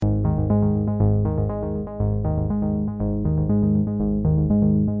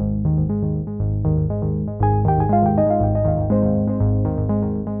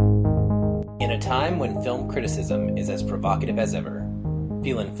when film criticism is as provocative as ever,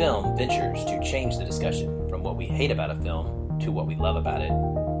 Feelin' Film ventures to change the discussion from what we hate about a film to what we love about it.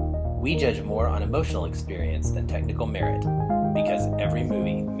 We judge more on emotional experience than technical merit, because every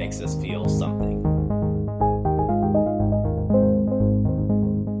movie makes us feel something.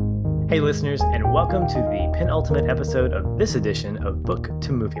 Hey listeners, and welcome to the penultimate episode of this edition of Book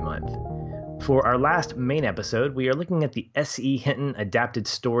to Movie Month. For our last main episode, we are looking at the S.E. Hinton adapted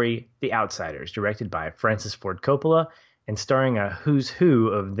story, The Outsiders, directed by Francis Ford Coppola and starring a who's who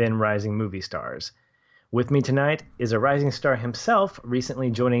of then rising movie stars. With me tonight is a rising star himself, recently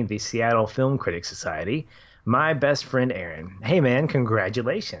joining the Seattle Film Critics Society, my best friend Aaron. Hey man,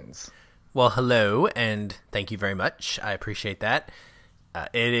 congratulations. Well, hello, and thank you very much. I appreciate that.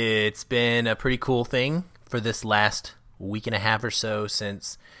 It's been a pretty cool thing for this last week and a half or so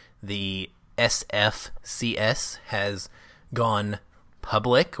since the SFCS has gone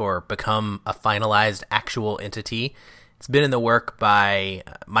public or become a finalized actual entity. It's been in the work by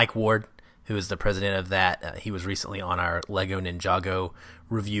Mike Ward, who is the president of that. He was recently on our Lego Ninjago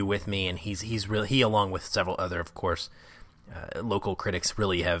review with me, and he along with several other, of course, local critics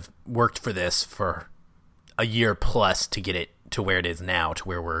really have worked for this for a year plus to get it to where it is now, to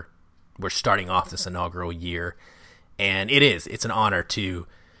where we're starting off this inaugural year. And it's an honor to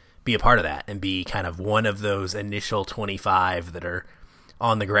be a part of that and be kind of one of those initial 25 that are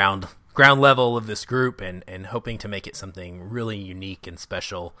on the ground level of this group and hoping to make it something really unique and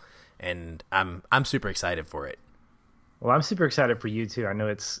special. And I'm super excited for it. Well, I'm super excited for you too. I know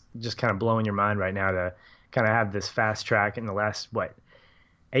it's just kind of blowing your mind right now to kind of have this fast track in the last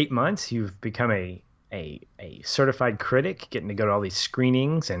 8 months. You've become a certified critic, getting to go to all these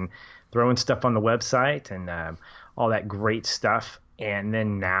screenings and throwing stuff on the website and all that great stuff. And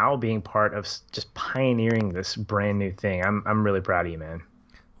then now being part of just pioneering this brand new thing. I'm really proud of you, man.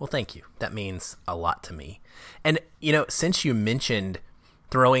 Well, thank you. That means a lot to me. And, since you mentioned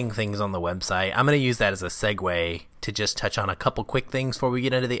throwing things on the website, I'm going to use that as a segue to just touch on a couple quick things before we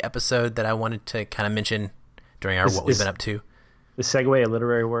get into the episode that I wanted to kind of mention during what we've been up to. Is segue a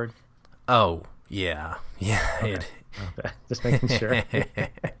literary word? Oh, yeah. Yeah. Okay. Just making sure.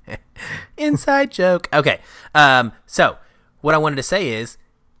 Inside joke. Okay. So what I wanted to say is,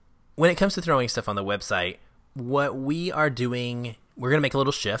 when it comes to throwing stuff on the website, what we are doing, we're going to make a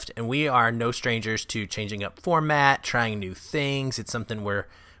little shift, and we are no strangers to changing up format, trying new things. It's something where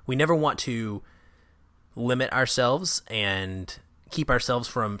we never want to limit ourselves and keep ourselves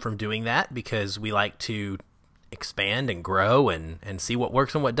from doing that, because we like to expand and grow and see what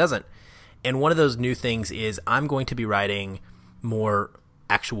works and what doesn't. And one of those new things is I'm going to be writing more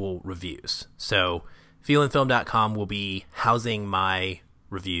actual reviews. So feelinfilm.com will be housing my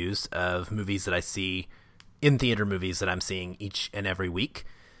reviews of movies that I see in theater, movies that I'm seeing each and every week.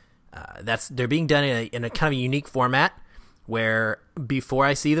 They're being done in a kind of a unique format where before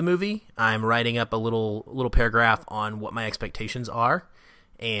I see the movie, I'm writing up a little paragraph on what my expectations are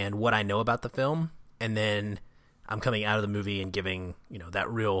and what I know about the film, and then I'm coming out of the movie and giving, that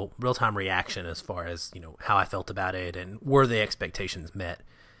real-time reaction as far as, how I felt about it and were the expectations met.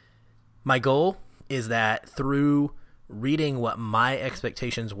 My goal is that through reading what my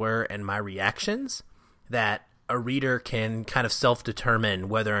expectations were and my reactions, that a reader can kind of self-determine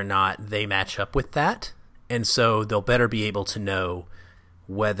whether or not they match up with that. And so they'll better be able to know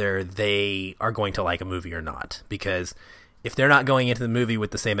whether they are going to like a movie or not. Because if they're not going into the movie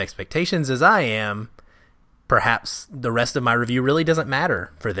with the same expectations as I am, perhaps the rest of my review really doesn't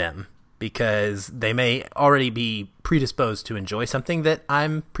matter for them, because they may already be predisposed to enjoy something that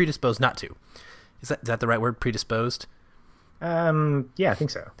I'm predisposed not to. Is that the right word, predisposed? Yeah, I think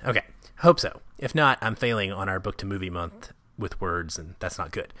so. Okay, hope so. If not, I'm failing on our Book to Movie Month with words, and that's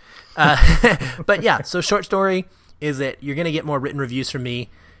not good. But yeah, so short story is that you're going to get more written reviews from me.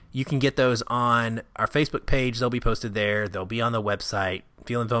 You can get those on our Facebook page. They'll be posted there. They'll be on the website,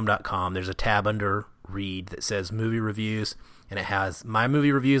 feelinfilm.com. There's a tab under Read that says Movie Reviews, and it has my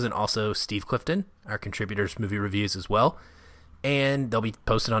movie reviews and also Steve Clifton, our contributor's movie reviews as well. And they'll be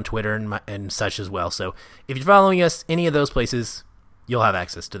posted on Twitter and such as well. So if you're following us any of those places, you'll have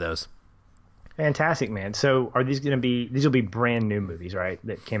access to those. Fantastic, man. So are these will be brand new movies, right?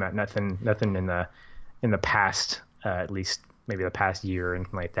 That came out, nothing in the past, at least maybe the past year and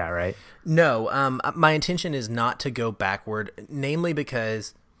like that, right? No, my intention is not to go backward, namely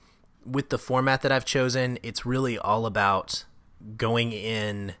because with the format that I've chosen, it's really all about going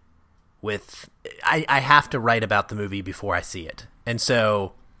in with, I have to write about the movie before I see it. And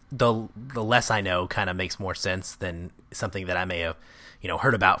so the less I know kind of makes more sense than something that I may have,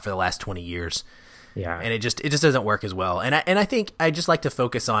 heard about for the last 20 years. Yeah. And it just doesn't work as well. And I think I just like to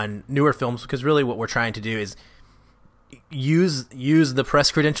focus on newer films, because really what we're trying to do is use the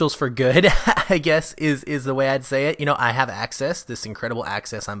press credentials for good, I guess is the way I'd say it. I have this incredible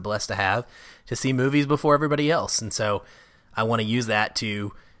access I'm blessed to have to see movies before everybody else. And so I want to use that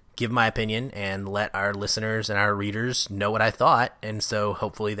to give my opinion and let our listeners and our readers know what I thought. And so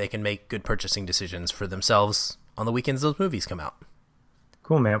hopefully they can make good purchasing decisions for themselves on the weekends those movies come out.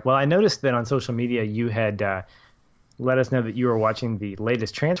 Cool, man. Well, I noticed that on social media you had let us know that you were watching the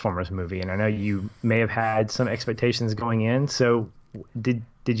latest Transformers movie, and I know you may have had some expectations going in. So did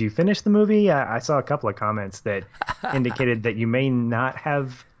you finish the movie? I saw a couple of comments that indicated that you may not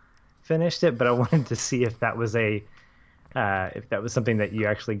have finished it, but I wanted to see if that was something that you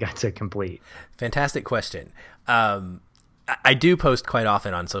actually got to complete. Fantastic question. I do post quite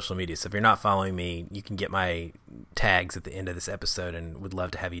often on social media, so if you're not following me, you can get my tags at the end of this episode, and would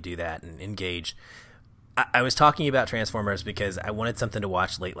love to have you do that and engage. I was talking about Transformers because I wanted something to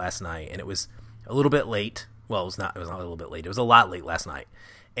watch late last night, and it was a little bit late. Well, it was not a little bit late. It was a lot late last night.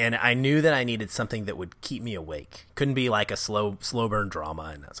 And I knew that I needed something that would keep me awake. Couldn't be like a slow burn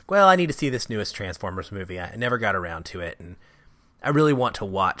drama. And I was like, well, I need to see this newest Transformers movie. I never got around to it, and I really want to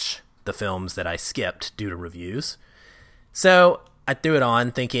watch the films that I skipped due to reviews. So I threw it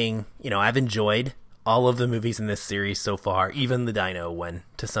on thinking, I've enjoyed all of the movies in this series so far, even the Dino one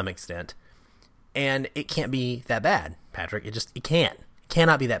to some extent. And it can't be that bad, Patrick. It can't. It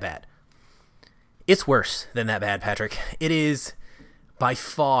cannot be that bad. It's worse than that bad, Patrick. It is by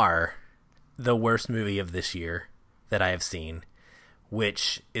far the worst movie of this year that I have seen,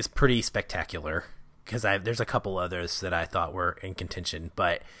 which is pretty spectacular, because there's a couple others that I thought were in contention,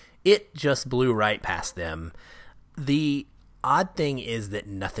 but it just blew right past them. The odd thing is that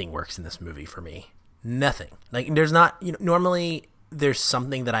nothing works in this movie for me. Nothing. Like, there's not, normally there's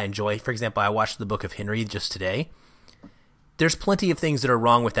something that I enjoy. For example, I watched The Book of Henry just today. There's plenty of things that are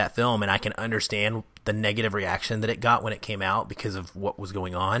wrong with that film, and I can understand the negative reaction that it got when it came out because of what was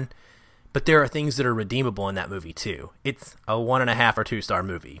going on. But there are things that are redeemable in that movie too. It's a 1.5 or 2 star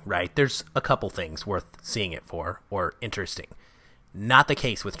movie, right? There's a couple things worth seeing it for, or interesting. Not the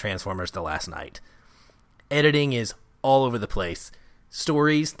case with Transformers The Last Knight. Editing is all over the place.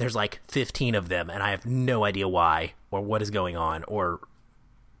 Stories, there's like 15 of them, and I have no idea why or what is going on.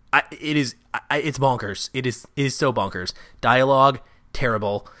 It's bonkers. It is so bonkers. Dialogue,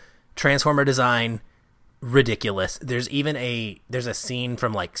 terrible. Transformer design, ridiculous. There's a scene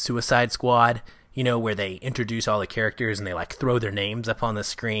from like Suicide Squad, where they introduce all the characters and they like throw their names up on the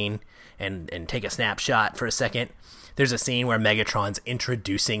screen and take a snapshot for a second. There's a scene where Megatron's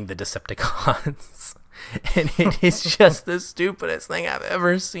introducing the Decepticons. And it is just the stupidest thing I've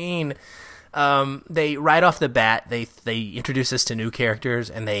ever seen. They right off the bat, they introduce us to new characters,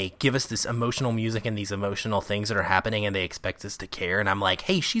 and they give us this emotional music and these emotional things that are happening, and they expect us to care. And I'm like,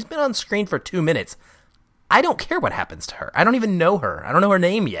 hey, she's been on screen for 2 minutes. I don't care what happens to her. I don't even know her. I don't know her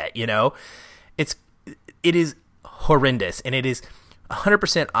name yet. It is horrendous, and it is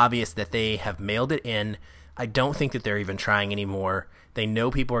 100% obvious that they have mailed it in. I don't think that they're even trying anymore. They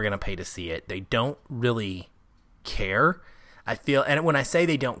know people are going to pay to see it. They don't really care. I feel, and when I say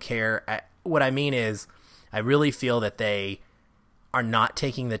they don't care, what I mean is I really feel that they are not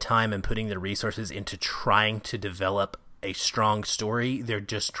taking the time and putting the resources into trying to develop a strong story. They're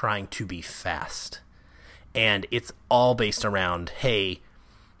just trying to be fast. And it's all based around, hey,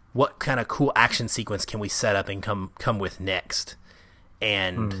 what kind of cool action sequence can we set up and come with next?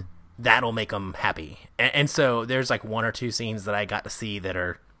 And that'll make them happy. And so there's like 1 or 2 scenes that I got to see that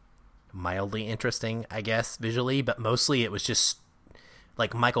are mildly interesting, I guess, visually, but mostly it was just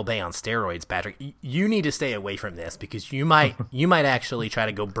like Michael Bay on steroids. Patrick, you need to stay away from this, because you might actually try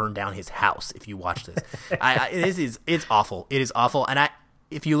to go burn down his house if you watch this. It's awful. It is awful. And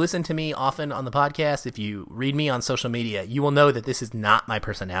if you listen to me often on the podcast, if you read me on social media, you will know that this is not my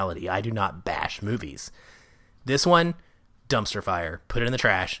personality. I do not bash movies. This one, dumpster fire. Put it in the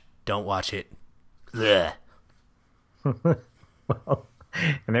trash. Don't watch it. Ugh. Well,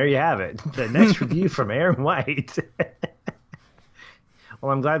 and there you have it. The next review from Aaron White.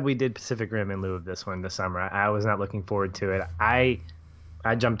 Well, I'm glad we did Pacific Rim in lieu of this one this summer. I was not looking forward to it. I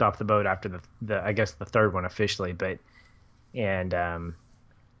jumped off the boat after the I guess the third one officially,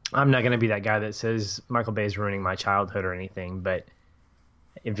 I'm not going to be that guy that says Michael Bay is ruining my childhood or anything, but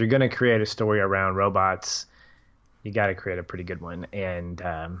if you're going to create a story around robots, you got to create a pretty good one. And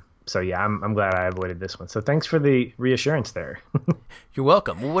so yeah, I'm glad I avoided this one. So thanks for the reassurance there. You're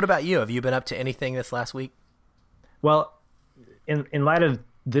welcome. Well, what about you? Have you been up to anything this last week? Well, in light of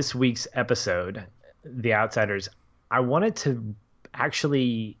this week's episode, The Outsiders, I wanted to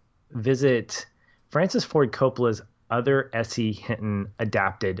actually visit Francis Ford Coppola's other S.E. Hinton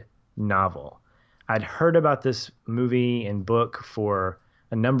adapted novel. I'd heard about this movie and book for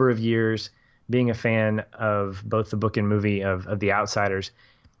a number of years, being a fan of both the book and movie of The Outsiders.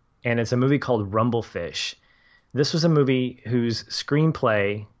 And it's a movie called Rumblefish. This was a movie whose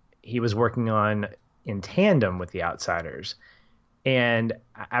screenplay he was working on in tandem with The Outsiders. And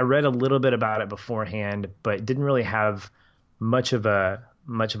I read a little bit about it beforehand, but didn't really have much of a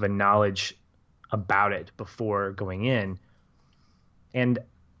knowledge about it before going in. And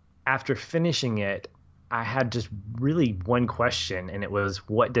after finishing it, I had just really one question, and it was,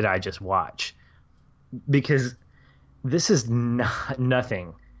 what did I just watch? Because this is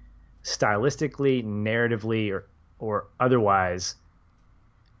nothing stylistically, narratively, or otherwise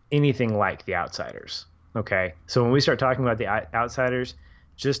anything like The Outsiders. Okay, so when we start talking about The Outsiders,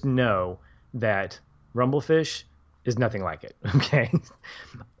 just know that Rumblefish is nothing like it. Okay.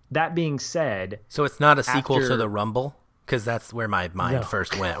 That being said, so it's not a sequel to The Rumble, because that's where my mind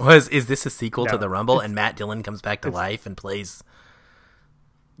first went. Is this a sequel to The Rumble, and Matt Dillon comes back to life and plays?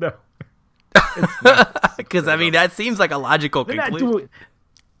 No, because I mean that seems like a logical conclusion.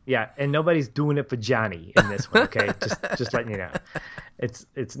 Yeah, and nobody's doing it for Johnny in this one. Okay, just letting you know,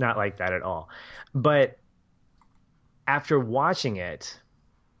 it's not like that at all. But after watching it,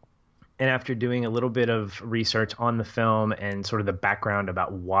 and after doing a little bit of research on the film and sort of the background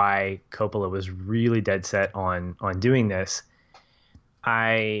about why Coppola was really dead set on doing this,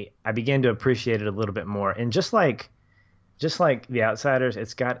 I began to appreciate it a little bit more. And just like The Outsiders,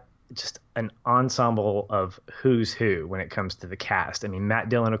 it's got just an ensemble of who's who when it comes to the cast. I mean, Matt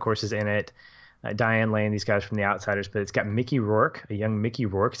Dillon, of course, is in it. Diane Lane, these guys from The Outsiders, but it's got Mickey Rourke, a young Mickey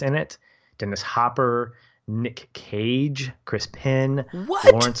Rourke's in it. Dennis Hopper, Nick Cage, Chris Penn,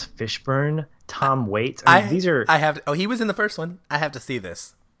 Lawrence Fishburne, Tom Waits. I mean, these are. He was in the first one. I have to see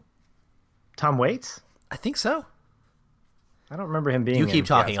this. Tom Waits? I think so. I don't remember him being. You keep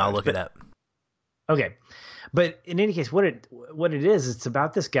talking. I'll look it up. Okay, but in any case, what it is, it's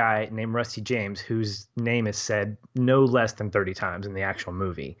about this guy named Rusty James, whose name is said no less than 30 times in the actual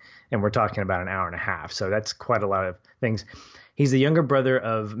movie, and we're talking about an hour and a half. So that's quite a lot of things. He's the younger brother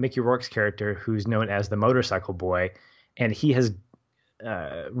of Mickey Rourke's character, who's known as the Motorcycle Boy, and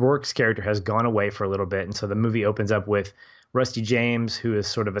Rourke's character has gone away for a little bit, and so the movie opens up with Rusty James, who has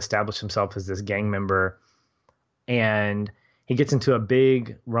sort of established himself as this gang member, and he gets into a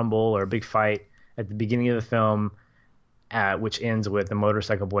big rumble or a big fight at the beginning of the film, which ends with the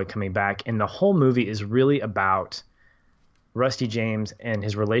Motorcycle Boy coming back, and the whole movie is really about Rusty James and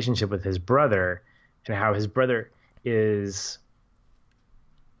his relationship with his brother, and how his brother is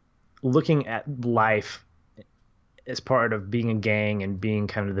looking at life as part of being a gang and being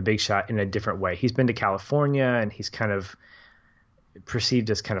kind of the big shot in a different way. He's been to California, and he's kind of perceived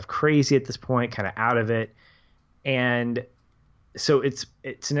as kind of crazy at this point, kind of out of it. And so it's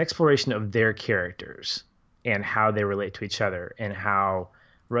an exploration of their characters and how they relate to each other, and how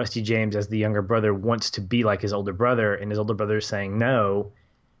Rusty James, as the younger brother, wants to be like his older brother, and his older brother is saying, no,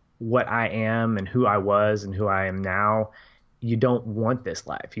 what I am and who I was and who I am now, you don't want this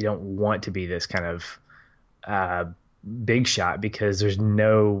life. You don't want to be this kind of big shot, because there's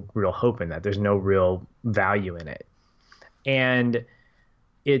no real hope in that. There's no real value in it. And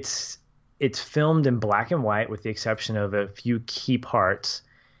it's filmed in black and white with the exception of a few key parts.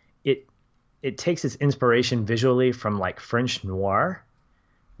 It takes its inspiration visually from like French noir,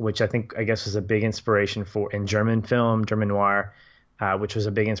 which I guess was a big inspiration in German film, German noir, which was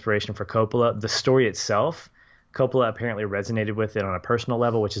a big inspiration for Coppola. The story itself, Coppola apparently resonated with it on a personal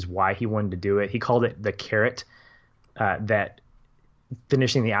level, which is why he wanted to do it. He called it the carrot that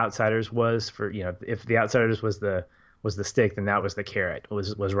finishing The Outsiders was for, if The Outsiders was the stick, then that was the carrot,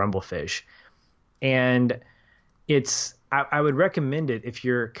 was Rumblefish. And I would recommend it if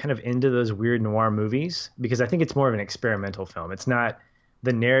you're kind of into those weird noir movies, because I think it's more of an experimental film.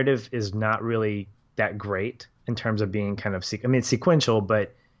 The narrative is not really that great in terms of being kind of, it's sequential,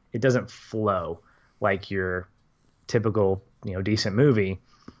 but it doesn't flow like your typical, decent movie.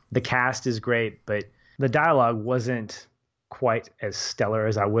 The cast is great, but the dialogue wasn't quite as stellar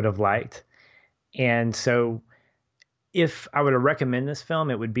as I would have liked. And so if I were to recommend this film,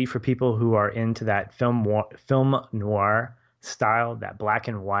 it would be for people who are into that film noir style, that black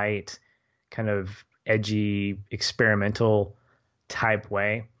and white kind of edgy, experimental type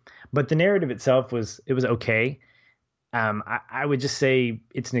way. But the narrative itself was okay. I would just say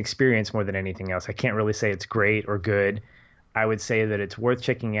it's an experience more than anything else. I can't really say it's great or good. I would say that it's worth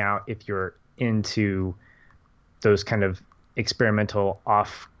checking out if you're into those kind of experimental,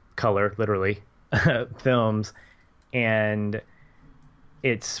 off-color, literally, films. And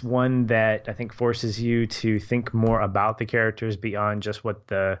It's one that I think forces you to think more about the characters beyond just what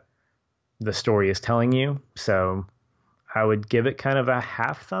the story is telling you. So I would give it kind of a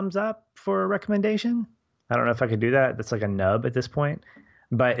half thumbs up for a recommendation. I don't know if I could do that. That's like a nub at this point,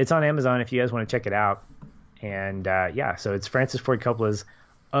 but it's on Amazon if you guys want to check it out. And yeah, so it's Francis Ford Coppola's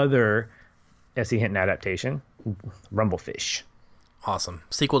other S.E. Hinton adaptation, Rumblefish. Awesome.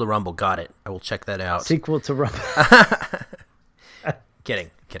 Sequel to Rumble. Got it. I will check that out. Sequel to Rumble.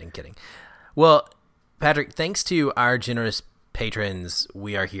 Kidding. Well, Patrick, thanks to our generous patrons,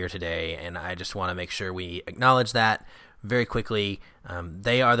 we are here today, and I just want to make sure we acknowledge that very quickly.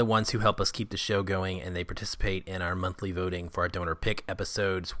 They are the ones who help us keep the show going, and they participate in our monthly voting for our donor pick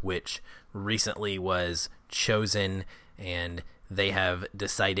episodes, which recently was chosen, and they have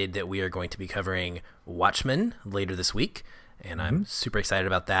decided that we are going to be covering Watchmen later this week, and I'm super excited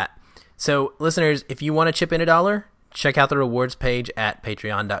about that. So, listeners, if you want to chip in $1, check out the rewards page at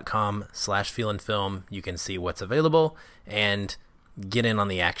patreon.com/feelinfilm. You can see what's available and get in on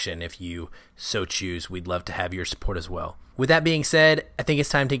the action if you so choose. We'd love to have your support as well. With that being said, I think it's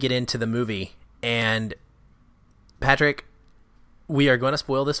time to get into the movie. And Patrick, we are going to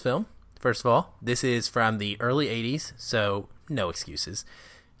spoil this film. First of all, this is from the early 80s, so no excuses.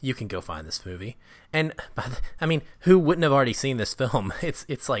 You can go find this movie. And I mean, who wouldn't have already seen this film?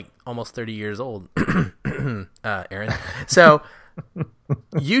 It's like almost 30 years old. Aaron. So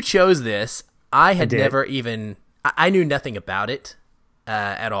you chose this. I knew nothing about it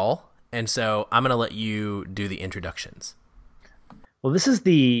at all. And so I'm going to let you do the introductions. Well, this is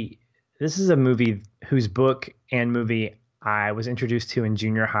a movie whose book and movie I was introduced to in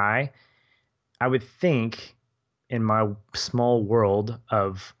junior high. I would think in my small world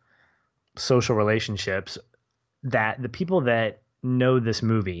of social relationships that the people that know this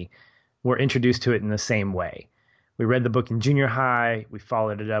movie were introduced to it in the same way. We read the book in junior high. We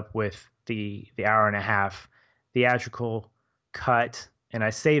followed it up with the hour and a half theatrical cut. And I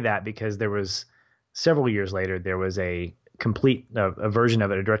say that because there was several years later, there was a version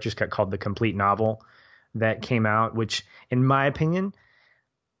of it, a director's cut called The Complete Novel that came out, which in my opinion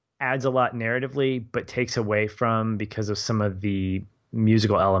adds a lot narratively, but takes away from because of some of the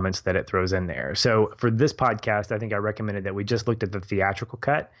musical elements that it throws in there. So for this podcast, I think I recommended that we just looked at the theatrical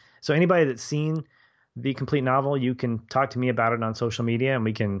cut. So anybody that's seen The Complete Novel, you can talk to me about it on social media and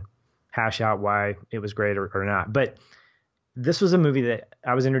we can hash out why it was great or not. But this was a movie that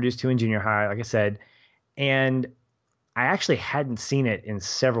I was introduced to in junior high, like I said, and I actually hadn't seen it in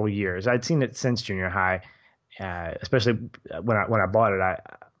several years. I'd seen it since junior high, especially when I bought it.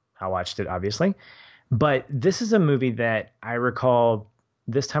 I watched it, obviously. But this is a movie that I recall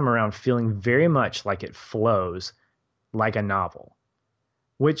this time around feeling very much like it flows like a novel,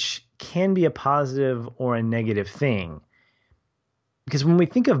 which can be a positive or a negative thing. Because when we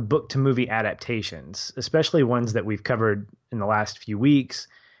think of book to movie adaptations, especially ones that we've covered in the last few weeks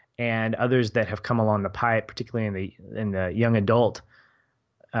and others that have come along the pipe, particularly in the young adult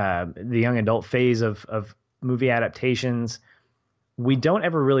phase of movie adaptations, we don't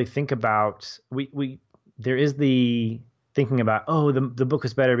ever really think about there is the thinking about, oh, the book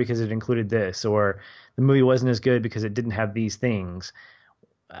was better because it included this, or the movie wasn't as good because it didn't have these things.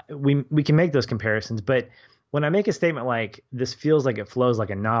 We can make those comparisons, but when I make a statement like this feels like it flows like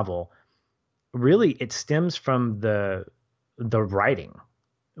a novel, really it stems from the writing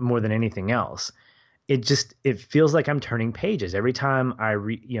more than anything else. It feels like I'm turning pages every time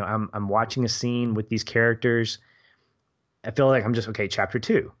I'm watching a scene with these characters. I feel like I'm just, okay, chapter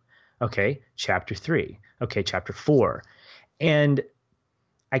 2, okay, chapter 3, okay, chapter 4. And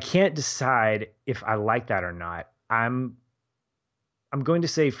I can't decide if I like that or not. I'm going to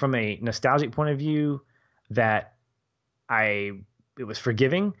say from a nostalgic point of view that it was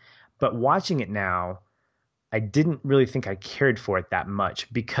forgiving, but watching it now, I didn't really think I cared for it that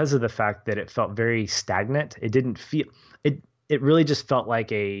much because of the fact that it felt very stagnant. It didn't feel it. It really just felt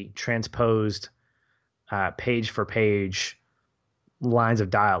like a transposed page for page lines of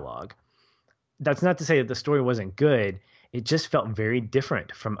dialogue. That's not to say that the story wasn't good. It just felt very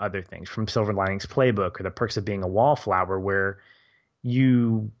different from other things, from Silver Linings Playbook or The Perks of Being a Wallflower, where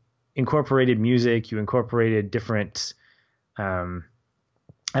you incorporated music, you incorporated different, I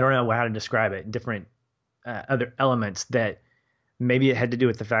don't know how to describe it, different other elements that maybe it had to do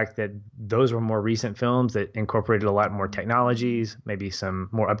with the fact that those were more recent films that incorporated a lot more technologies, maybe some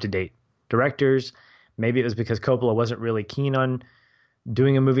more up-to-date directors. Maybe it was because Coppola wasn't really keen on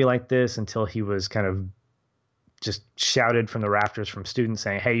doing a movie like this until he was kind of just shouted from the rafters from students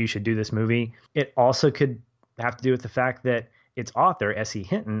saying, hey, you should do this movie. It also could have to do with the fact that its author, S.E.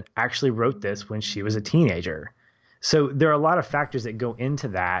 Hinton, actually wrote this when she was a teenager. So there are a lot of factors that go into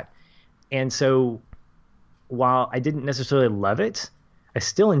that. And so while I didn't necessarily love it, I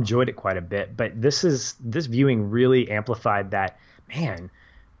still enjoyed it quite a bit. But this viewing really amplified that, man,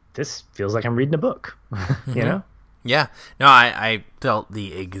 this feels like I'm reading a book, you know? Yeah. No, I felt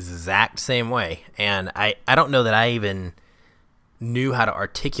the exact same way. And I don't know that I even knew how to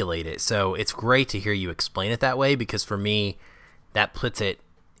articulate it. So it's great to hear you explain it that way, because for me, that puts it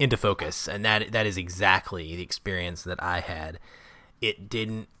into focus. And that is exactly the experience that I had. It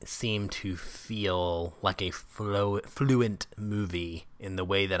didn't seem to feel like a fluent movie in the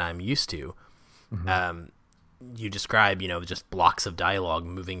way that I'm used to. Mm-hmm. You describe, just blocks of dialogue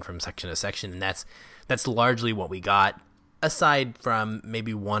moving from section to section, and that's largely what we got, aside from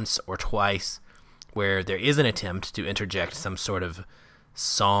maybe once or twice where there is an attempt to interject some sort of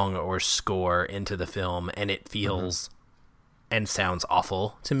song or score into the film, and it feels and sounds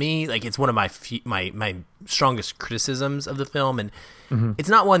awful to me. Like, it's one of my strongest criticisms of the film, and it's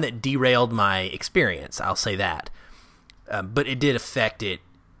not one that derailed my experience, I'll say that. But it did affect it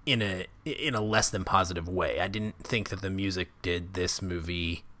in a less than positive way. I didn't think that the music did this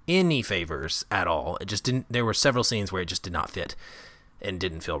movie any favors at all. It just didn't. There were several scenes where it just did not fit and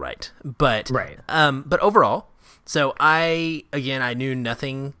didn't feel right. But overall, so I knew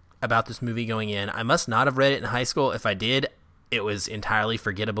nothing about this movie going in. I must not have read it in high school. If I did, it was entirely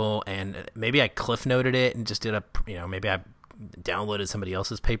forgettable, and maybe I cliff noted it and just did maybe I downloaded somebody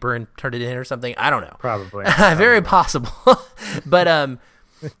else's paper and turned it in or something. I don't know. Probably. Very possible. But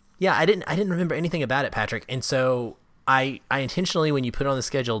yeah, I didn't remember anything about it, Patrick. And so I intentionally, when you put it on the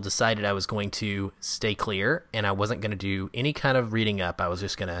schedule, decided I was going to stay clear, and I wasn't going to do any kind of reading up. I was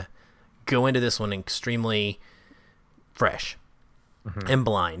just going to go into this one extremely fresh and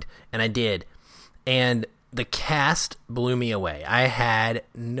blind. And I did. And the cast blew me away. I had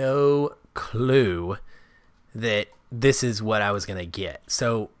no clue that this is what I was going to get.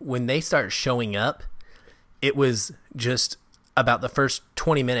 So when they start showing up, it was just about the first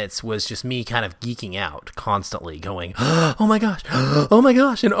 20 minutes was just me kind of geeking out constantly, going, oh my gosh, oh my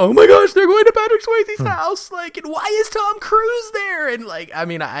gosh, and oh my gosh, they're going to Patrick Swayze's house, like, and why is Tom Cruise there? And like, I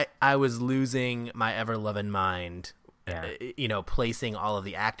mean, I was losing my ever-loving mind, placing all of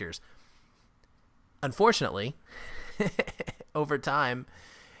the actors. Unfortunately, over time,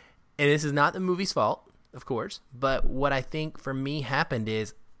 and this is not the movie's fault, of course, but what I think for me happened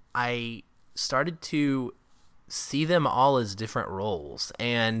is I started to see them all as different roles,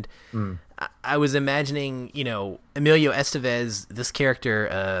 and I was imagining, Emilio Estevez, this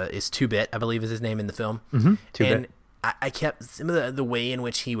character is 2-Bit, I believe is his name in the film, 2-Bit. and I kept some of the way in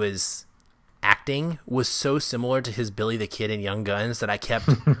which he was acting was so similar to his Billy the Kid in Young Guns that I kept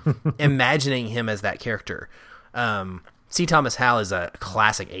imagining him as that character. C. Thomas Howell is a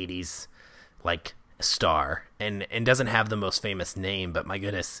classic 80s like star and doesn't have the most famous name, but my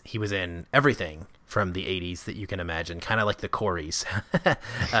goodness, he was in everything from the 80s that you can imagine, kind of like the Coreys.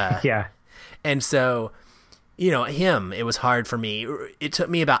 Yeah. And so, him, it was hard for me. It took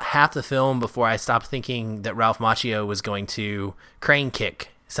me about half the film before I stopped thinking that Ralph Macchio was going to crane kick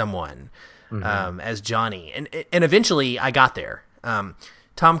someone as Johnny. And eventually I got there.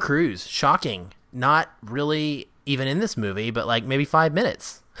 Tom Cruise, shocking. Not really even in this movie, but like maybe 5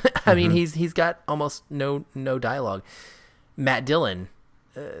 minutes. I mean, he's got almost no dialogue. Matt Dillon,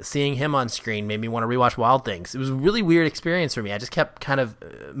 seeing him on screen made me want to rewatch Wild Things. It was a really weird experience for me. I just kept kind of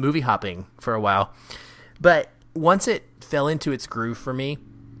movie hopping for a while. But once it fell into its groove for me,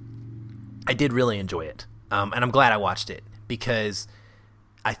 I did really enjoy it. And I'm glad I watched it, because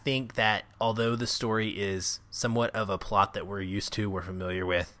I think that although the story is somewhat of a plot that we're used to, we're familiar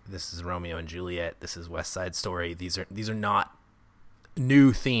with, this is Romeo and Juliet, this is West Side Story, these are not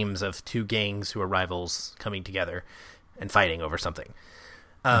new themes of two gangs who are rivals coming together and fighting over something.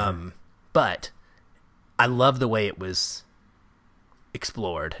 But I love the way it was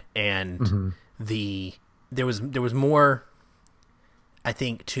explored, and there was more, I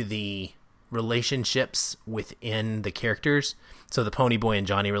think, to the relationships within the characters. So the Pony Boy and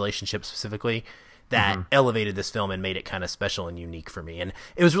Johnny relationship specifically, that elevated this film and made it kind of special and unique for me. And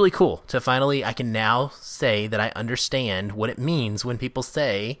it was really cool to finally, I can now say that I understand what it means when people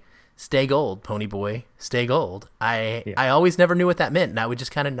say, stay gold, Pony Boy, stay gold. I always never knew what that meant, and I would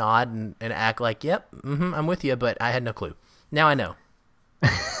just kind of nod and act like, yep, I'm with you, but I had no clue. Now I know.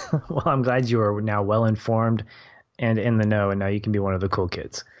 Well, I'm glad you are now well informed and in the know, and now you can be one of the cool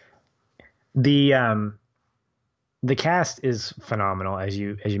kids. The cast is phenomenal, as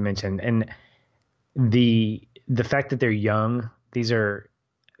you mentioned, and the fact that they're young. These are,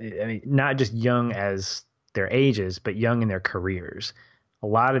 I mean, not just young as their ages, but young in their careers. A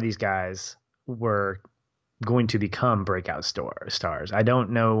lot of these guys were going to become breakout stars. I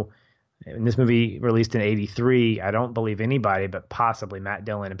don't know. In this movie released in '83, I don't believe anybody, but possibly Matt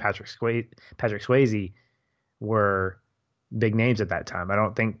Dillon and Patrick Swayze were big names at that time. I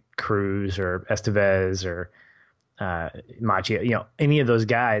don't think Cruz or Estevez or Macchio, any of those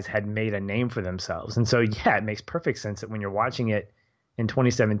guys had made a name for themselves. And so, yeah, it makes perfect sense that when you're watching it in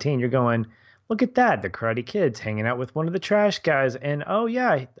 2017, you're going, look at that, the Karate Kid's hanging out with one of the trash guys. And, oh,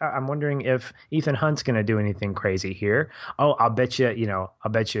 yeah, I'm wondering if Ethan Hunt's going to do anything crazy here. Oh, I'll bet you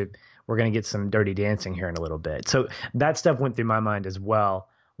we're going to get some Dirty Dancing here in a little bit. So that stuff went through my mind as well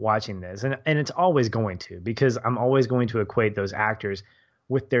watching this. And it's always going to, because I'm always going to equate those actors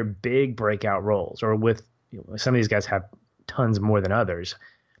with their big breakout roles, or with some of these guys have tons more than others.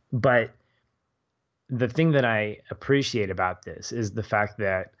 But the thing that I appreciate about this is the fact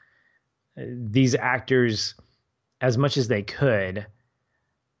that these actors, as much as they could,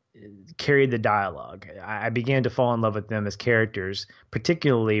 carried the dialogue. I began to fall in love with them as characters,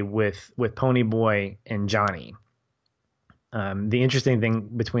 particularly with Ponyboy and Johnny. The interesting thing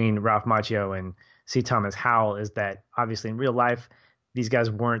between Ralph Macchio and C. Thomas Howell is that obviously in real life, these guys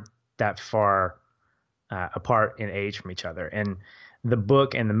weren't that far apart in age from each other. And the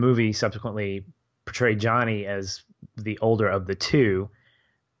book and the movie subsequently portray Johnny as the older of the two.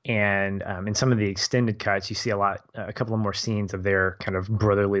 And in some of the extended cuts, you see a couple of more scenes of their kind of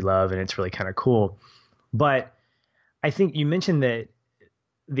brotherly love, and it's really kind of cool. But I think you mentioned that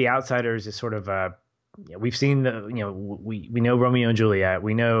The Outsiders is sort of we've seen we know Romeo and Juliet,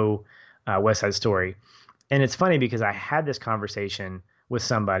 we know West Side Story, and it's funny because I had this conversation with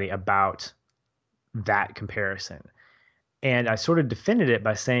somebody about that comparison, and I sort of defended it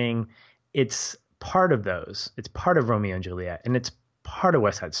by saying it's part of those. It's part of Romeo and Juliet, and it's part of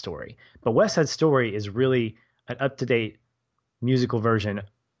West Side Story. But West Side Story is really an up-to-date musical version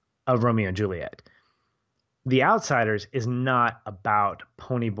of Romeo and Juliet. The Outsiders is not about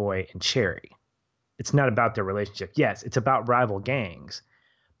Ponyboy and Cherry. It's not about their relationship. Yes, it's about rival gangs,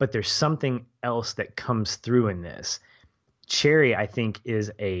 but there's something else that comes through in this. Cherry, I think, is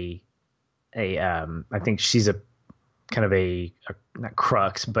I think she's a kind of not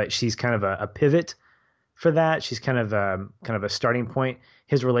crux, but she's kind of a pivot for that. She's kind of a starting point.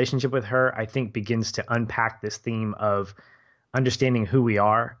 His relationship with her, I think, begins to unpack this theme of understanding who we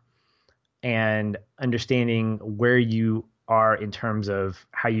are and understanding where you are in terms of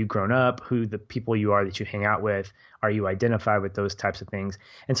how you've grown up, who the people you are that you hang out with, are you identified with those types of things.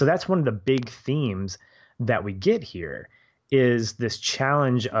 And so that's one of the big themes that we get here, is this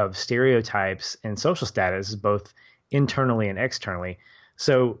challenge of stereotypes and social status, both internally and externally.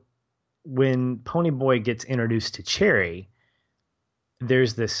 So when Ponyboy gets introduced to Cherry,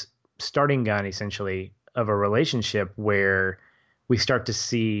 there's this starting gun, essentially, of a relationship where we start to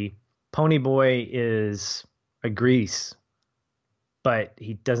see Ponyboy is a grease, but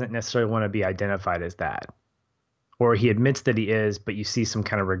he doesn't necessarily want to be identified as that. Or he admits that he is, but you see some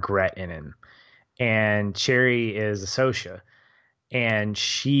kind of regret in him. And Cherry is a Sosha, and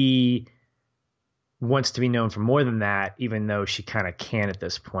she wants to be known for more than that, even though she kind of can at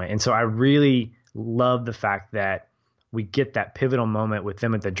this point. And so I really love the fact that we get that pivotal moment with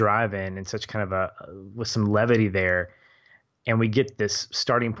them at the drive-in and such kind of with some levity there. And we get this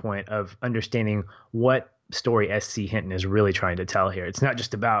starting point of understanding what story S.C. Hinton is really trying to tell here. It's not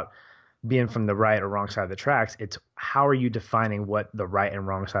just about being from the right or wrong side of the tracks. It's how are you defining what the right and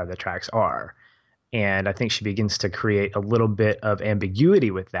wrong side of the tracks are? And I think she begins to create a little bit of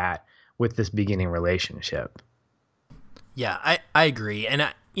ambiguity with that, with this beginning relationship. Yeah, I agree.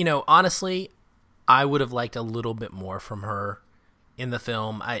 And, honestly, I would have liked a little bit more from her in the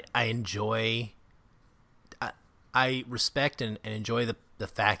film. I respect and enjoy the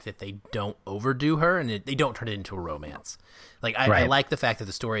fact that they don't overdo her and they don't turn it into a romance. I like the fact that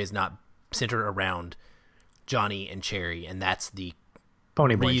the story is not centered around Johnny and Cherry, and that's the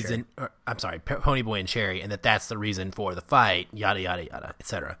reason. Ponyboy and Cherry, and that's the reason for the fight. Yada yada yada,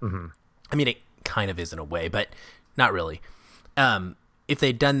 etc. Mm-hmm. I mean, it kind of is in a way, but not really. If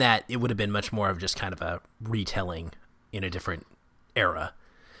they'd done that, it would have been much more of just kind of a retelling in a different era.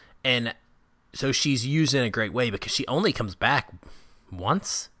 And so she's used in a great way because she only comes back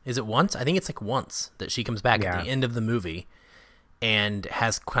once. Is it once? I think it's once that she comes back at the end of the movie and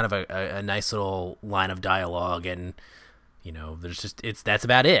has kind of a nice little line of dialogue. And, that's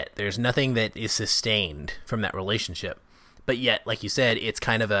about it. There's nothing that is sustained from that relationship. But yet, like you said, it's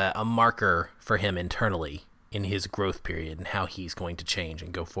kind of a marker for him internally in his growth period and how he's going to change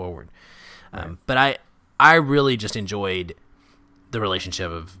and go forward. Right. But I really just enjoyed the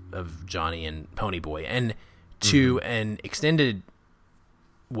relationship of Johnny and Ponyboy. And to an extended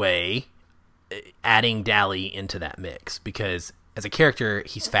way, adding Dally into that mix, because as a character,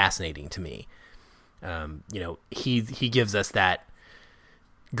 he's fascinating to me. He gives us that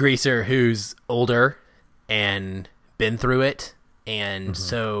greaser who's older and been through it, and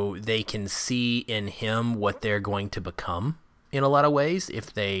so they can see in him what they're going to become in a lot of ways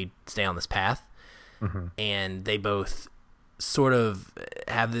if they stay on this path. And they both sort of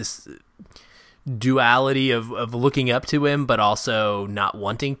have this duality of looking up to him, but also not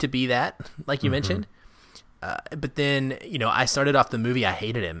wanting to be that, like you mentioned. But then, I started off the movie, I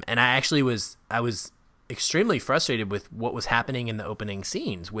hated him, and I was extremely frustrated with what was happening in the opening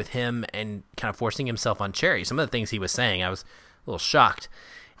scenes with him and kind of forcing himself on Cherry. Some of the things he was saying, I was a little shocked.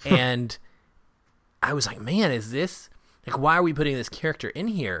 And I was like, man, is this, like, why are we putting this character in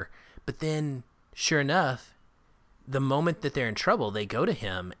here? But then, sure enough, the moment that they're in trouble, they go to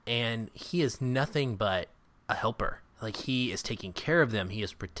him, and he is nothing but a helper. Like, he is taking care of them. He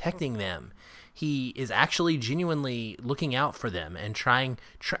is protecting them. He is actually genuinely looking out for them and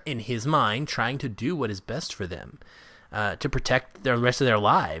in his mind, trying to do what is best for them, to protect the rest of their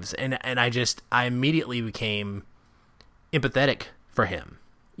lives. And I immediately became empathetic for him,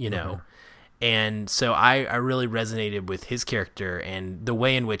 And so I really resonated with his character and the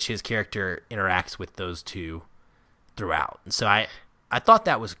way in which his character interacts with those two throughout. And so I thought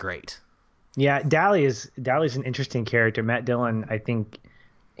that was great. Yeah, Dally's an interesting character. Matt Dillon, I think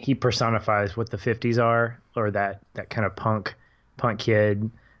he personifies what the 50s are, or that kind of punk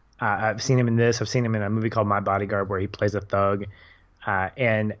kid. I've seen him in this. I've seen him in a movie called My Bodyguard where he plays a thug.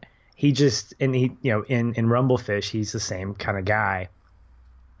 And he in Rumblefish, he's the same kind of guy.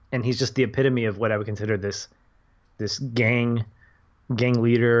 And he's just the epitome of what I would consider this gang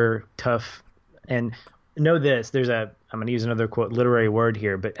leader, tough. And know this, I'm going to use another quote, literary word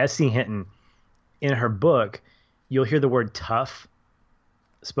here, but S.C. Hinton, in her book, you'll hear the word tough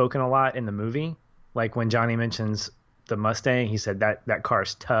spoken a lot in the movie. Like when Johnny mentions the Mustang, he said that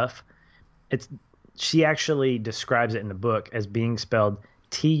car's tough. She actually describes it in the book as being spelled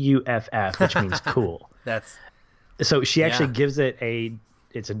Tuff, which means cool. So she actually gives it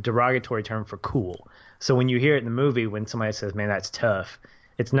it's a derogatory term for cool. So when you hear it in the movie, when somebody says, man, that's tough,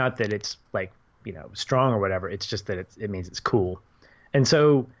 it's not that it's like, strong or whatever. It's just that it means it's cool. And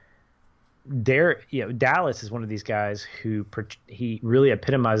so Dallas is one of these guys who he really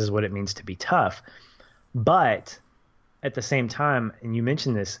epitomizes what it means to be tough. But at the same time, and you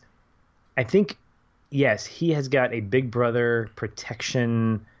mentioned this, I think, yes, he has got a big brother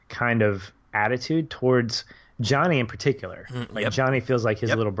protection kind of attitude towards Johnny in particular. Like Johnny feels like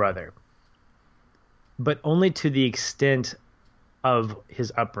his little brother, but only to the extent of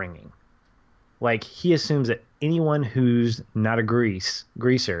his upbringing. Like, he assumes that anyone who's not a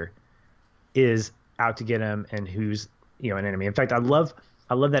greaser is out to get him, and who's an enemy. In fact, I love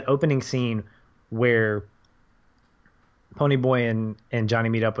that opening scene where Ponyboy and Johnny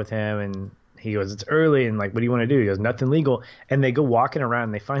meet up with him, and he goes, "It's early," and like, "What do you want to do?" He goes, "Nothing legal." And they go walking around,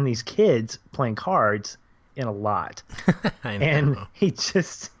 and they find these kids playing cards in a lot. I know. And he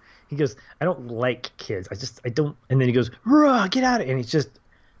goes, "I don't like kids. I don't." And then he goes, "Rah, get out of it." And he's just,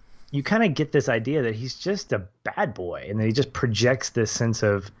 you kind of get this idea that he's just a bad boy, and then he just projects this sense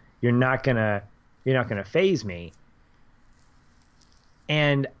of, you're not gonna faze me.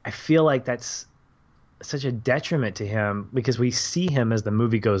 And I feel like that's such a detriment to him, because we see him as the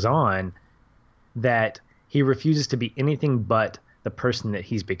movie goes on, that he refuses to be anything but the person that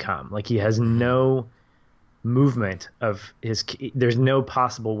he's become. Like, he has no movement of there's no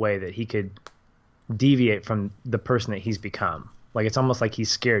possible way that he could deviate from the person that he's become. Like, it's almost like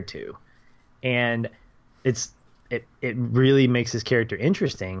he's scared to. And it really makes his character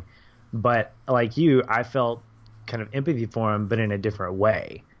interesting. But like you, I felt kind of empathy for him, but in a different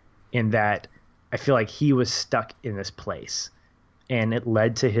way, in that I feel like he was stuck in this place, and it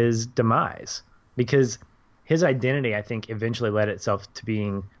led to his demise, because his identity, I think, eventually led itself to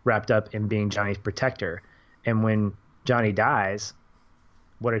being wrapped up in being Johnny's protector. And when Johnny dies,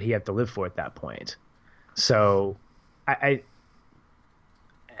 what did he have to live for at that point? So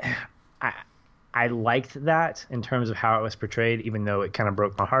I liked that in terms of how it was portrayed, even though it kind of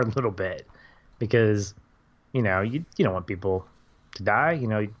broke my heart a little bit, because, you don't want people to die.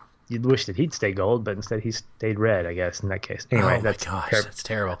 You'd wish that he'd stay gold, but instead he stayed red, I guess, in that case. Anyway, that's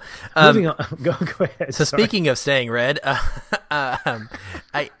terrible. Moving on. Go ahead. So speaking of staying red, one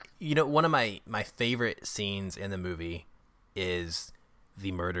of my favorite scenes in the movie is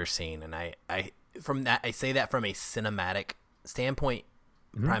the murder scene, and I say that from a cinematic standpoint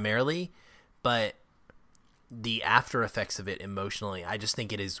primarily, but the after effects of it emotionally, I just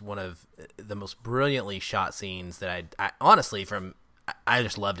think it is one of the most brilliantly shot scenes that I honestly, I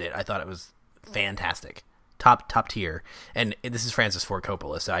just loved it. I thought it was fantastic, top tier. And this is Francis Ford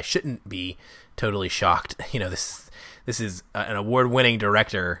Coppola, so I shouldn't be totally shocked. This is an award-winning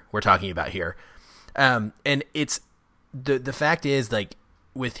director we're talking about here. And it's the fact is, like,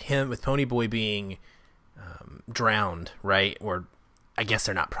 with Ponyboy being drowned, right? Or I guess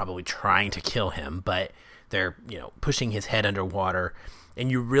they're not probably trying to kill him, but they're, pushing his head underwater, and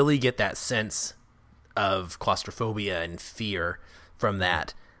you really get that sense of claustrophobia and fear from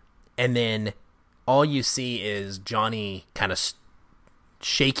that. And then all you see is Johnny kind of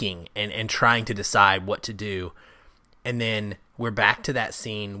shaking and trying to decide what to do. And then we're back to that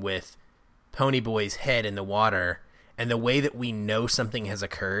scene with Ponyboy's head in the water, and the way that we know something has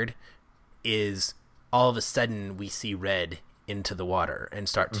occurred is all of a sudden we see red into the water and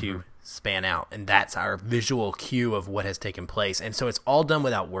start to span out, and that's our visual cue of what has taken place. And so it's all done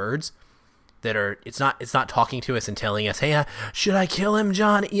without words. It's not talking to us and telling us, hey, should I kill him,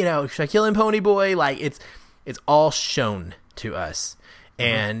 John? Should I kill him, Ponyboy? Like, it's all shown to us,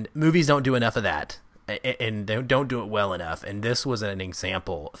 and movies don't do enough of that, and they don't do it well enough. And this was an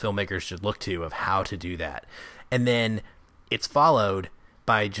example filmmakers should look to of how to do that. And then it's followed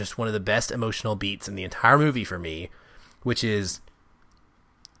by just one of the best emotional beats in the entire movie for me, which is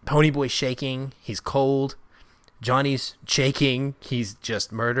Ponyboy shaking. He's cold. Johnny's shaking. He's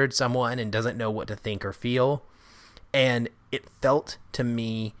just murdered someone and doesn't know what to think or feel. And it felt to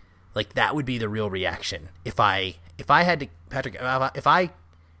me like that would be the real reaction. If I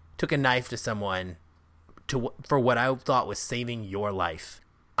took a knife to someone for what I thought was saving your life,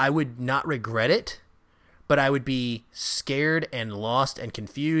 I would not regret it, but I would be scared and lost and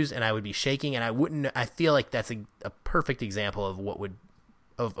confused, and I would be shaking, and I feel like that's a perfect example of what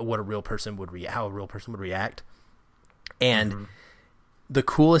a real person would how a real person would react. And the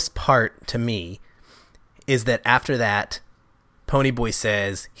coolest part to me is that after that, Ponyboy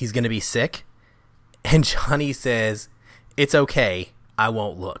says he's going to be sick, and Johnny says, "It's okay, I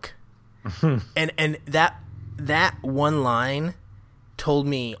won't look." and that one line told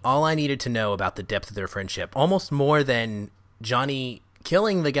me all I needed to know about the depth of their friendship, almost more than Johnny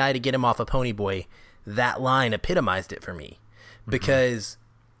killing the guy to get him off of Ponyboy. That line epitomized it for me, because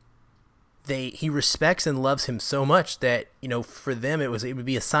he respects and loves him so much that, for them it would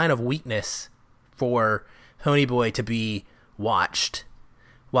be a sign of weakness for Ponyboy to be watched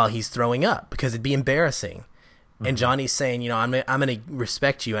while he's throwing up, because it'd be embarrassing. And Johnny's saying, I'm going to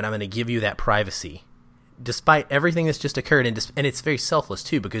respect you, and I'm going to give you that privacy, despite everything that's just occurred. And it's very selfless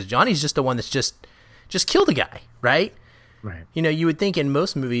too, because Johnny's just the one that's just killed a guy, right? Right. You would think in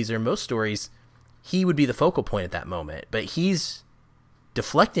most movies or most stories, he would be the focal point at that moment, but he's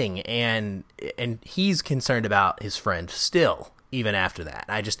deflecting, and he's concerned about his friend still, even after that.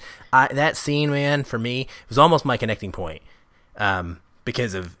 That scene, man, for me, was almost my connecting point,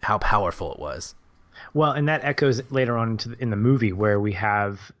 because of how powerful it was. Well, and that echoes later on in the movie, where we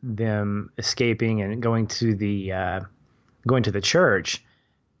have them escaping and going to the church.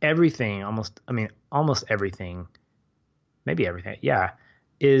 Everything, almost everything, maybe everything, yeah,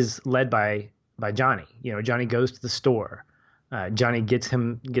 is led by Johnny. Johnny goes to the store. Johnny gets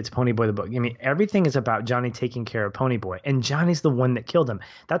Ponyboy the book. Everything is about Johnny taking care of Ponyboy, and Johnny's the one that killed him.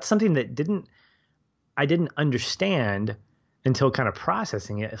 That's something that I didn't understand until kind of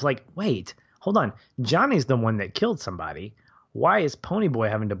processing it. It's like, wait, hold on. Johnny's the one that killed somebody. Why is Ponyboy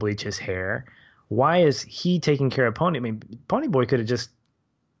having to bleach his hair? Why is he taking care of Pony? Ponyboy could have just,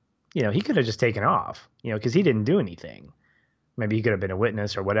 he could have just taken off, because he didn't do anything. Maybe he could have been a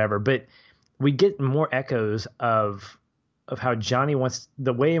witness or whatever, but we get more echoes of how Johnny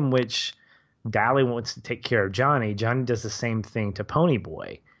the way in which Dally wants to take care of Johnny. Johnny does the same thing to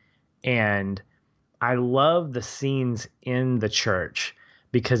Ponyboy. And I love the scenes in the church,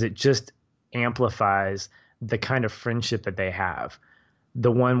 because it just amplifies the kind of friendship that they have.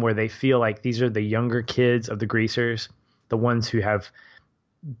 The one where they feel like these are the younger kids of the Greasers, the ones who have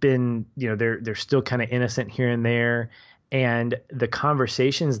been, they're still kind of innocent here and there. And the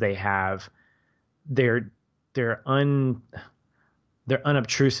conversations they have, they're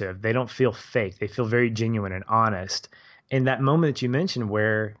unobtrusive. They don't feel fake. They feel very genuine and honest. And that moment that you mentioned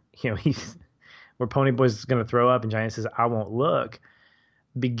where, where Ponyboy's going to throw up and Johnny says, "I won't look,"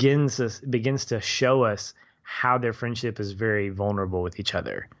 begins to show us how their friendship is very vulnerable with each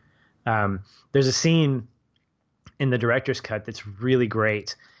other. There's a scene in the director's cut that's really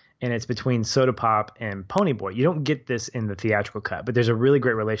great, and it's between Soda Pop and Ponyboy. You don't get this in the theatrical cut, but there's a really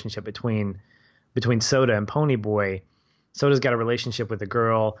great relationship between Soda and Ponyboy. Soda's got a relationship with a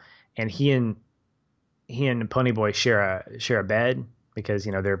girl, and he and Ponyboy share a bed, because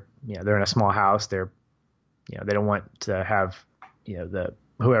they're in a small house. They don't want to have the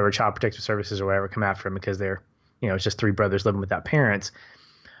whoever, Child Protective Services or whatever, come after him because they're, it's just three brothers living without parents.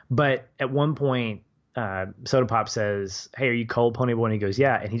 But at one point, Soda Pop says, "Hey, are you cold, Ponyboy?" And he goes,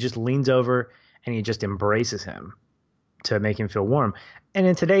 "Yeah." And he just leans over and he just embraces him to make him feel warm. And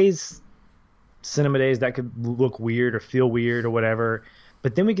in today's cinema days, that could look weird or feel weird or whatever.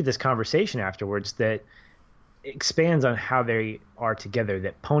 But then we get this conversation afterwards that expands on how they are together,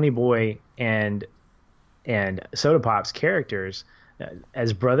 that Ponyboy and Soda Pop's characters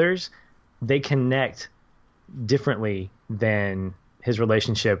as brothers, they connect differently than his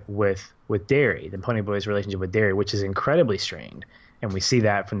relationship with Derry, than Ponyboy's relationship with Derry, which is incredibly strained. And we see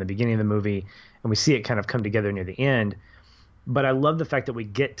that from the beginning of the movie, and we see it kind of come together near the end. But I love the fact that we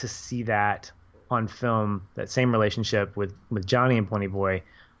get to see that on film, that same relationship with Johnny and Ponyboy,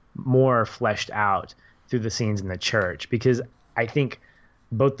 more fleshed out through the scenes in the church, because I think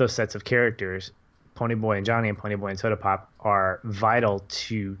both those sets of characters, Ponyboy and Johnny and Ponyboy and Soda Pop, are vital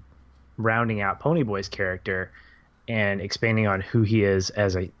to rounding out Ponyboy's character and expanding on who he is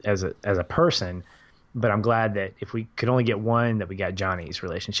as a person. But I'm glad that if we could only get one, that we got Johnny's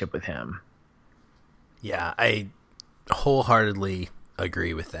relationship with him. Yeah, I wholeheartedly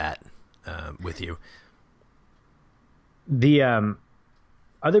agree with that, with you. The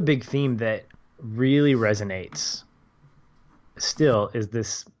other big theme that really resonates still is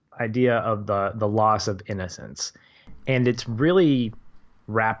this idea of the loss of innocence. And it's really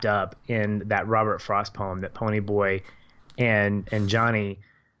wrapped up in that Robert Frost poem that Ponyboy and Johnny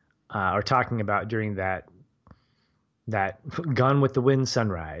are talking about during that Gone with the Wind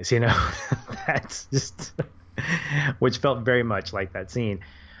sunrise, that's just which felt very much like that scene.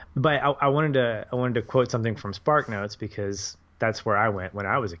 But I wanted to quote something from SparkNotes, because that's where I went when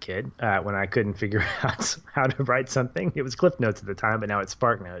I was a kid, when I couldn't figure out how to write something. It was Cliff Notes at the time, but now it's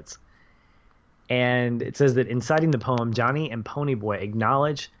SparkNotes. And it says that inciting the poem, Johnny and Ponyboy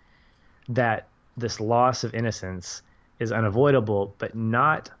acknowledge that this loss of innocence is unavoidable, but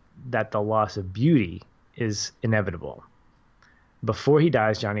not that the loss of beauty is inevitable. Before he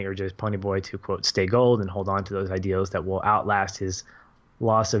dies, Johnny urges Ponyboy to, quote, stay gold and hold on to those ideals that will outlast his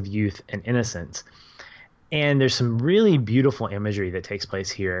loss of youth and innocence. And there's some really beautiful imagery that takes place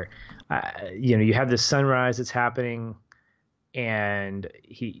here. You have this sunrise that's happening, and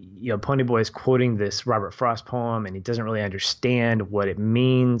Ponyboy is quoting this Robert Frost poem, and he doesn't really understand what it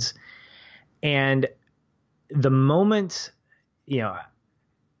means. And the moment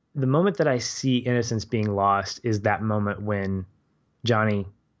that I see innocence being lost is that moment when Johnny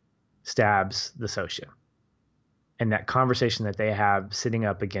stabs the Sosha, and that conversation that they have sitting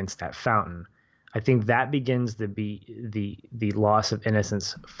up against that fountain. I think that begins to be the loss of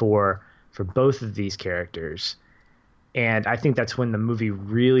innocence for both of these characters. And I think that's when the movie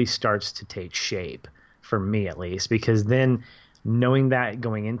really starts to take shape, for me at least, because then knowing that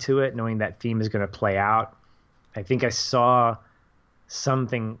going into it, knowing that theme is going to play out, I think I saw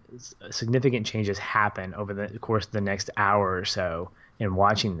significant changes happen over the course of the next hour or so in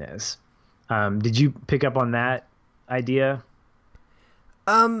watching this. Did you pick up on that idea?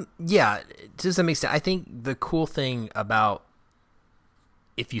 Yeah, to some extent. I think the cool thing about,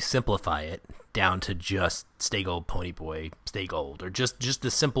 if you simplify it down to just stay gold, Ponyboy, stay gold, or just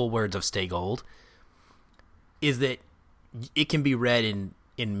the simple words of stay gold, is that it can be read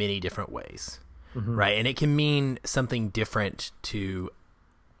in many different ways, mm-hmm. right? And it can mean something different to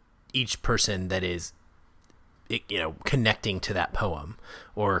each person that is, connecting to that poem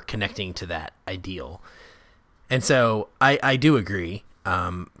or connecting to that ideal. And so I do agree.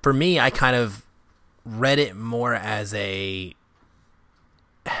 For me, I kind of read it more as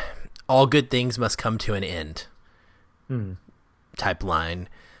all good things must come to an end type line.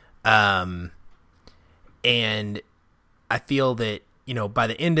 And I feel that, by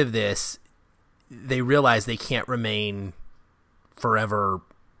the end of this, they realize they can't remain forever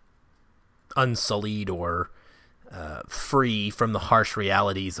unsullied or free from the harsh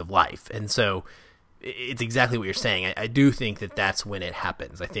realities of life. And so it's exactly what you're saying. I do think that that's when it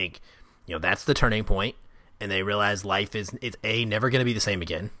happens. I think, that's the turning point, and they realize life it's A, never going to be the same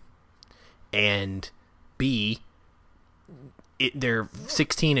again, and B, they're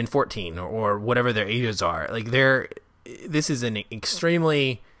 16 and 14 or whatever their ages are. Like this is an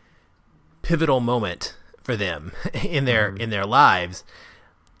extremely pivotal moment for them in their lives,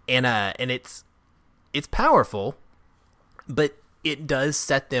 and it's powerful, but it does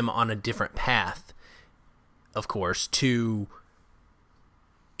set them on a different path, of course, to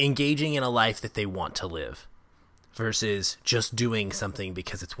engaging in a life that they want to live versus just doing something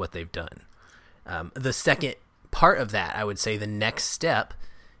because it's what they've done. The second part of that, I would say the next step,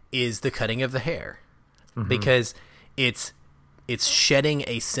 is the cutting of the hair, mm-hmm. because it's it's shedding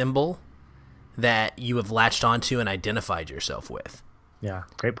a symbol that you have latched onto and identified yourself with. Yeah,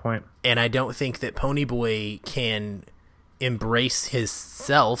 great point. And I don't think that Ponyboy can embrace his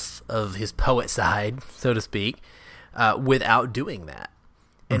self of his poet side, so to speak, without doing that.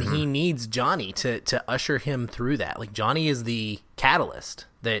 And he needs Johnny to usher him through that. Like, Johnny is the catalyst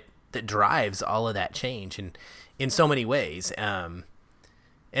that drives all of that change, and in so many ways. And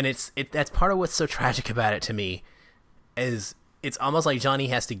that's part of what's so tragic about it to me, is it's almost like Johnny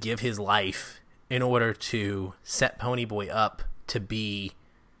has to give his life in order to set Ponyboy up to be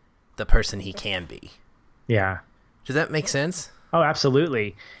the person he can be. Yeah. Does that make sense? Oh,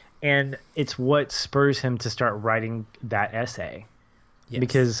 absolutely. And it's what spurs him to start writing that essay. Yes.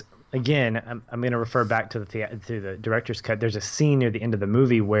 Because, again, I'm going to refer back to the director's cut. There's a scene near the end of the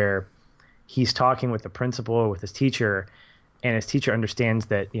movie where he's talking with the principal or with his teacher, and his teacher understands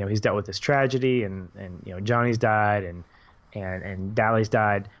that, he's dealt with this tragedy, and Johnny's died and Dally's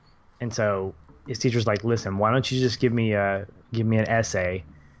died. And so his teacher's like, listen, why don't you just give me an essay,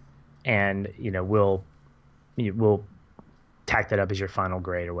 and we'll tack that up as your final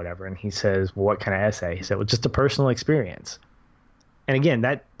grade or whatever. And he says, well, what kind of essay? He said, well, just a personal experience. And again,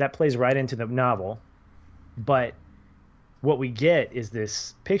 that plays right into the novel, but what we get is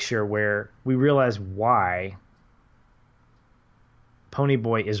this picture where we realize why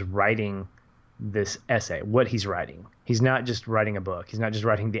Ponyboy is writing this essay, what he's writing. He's not just writing a book. He's not just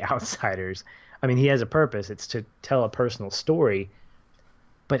writing The Outsiders. I mean, he has a purpose. It's to tell a personal story,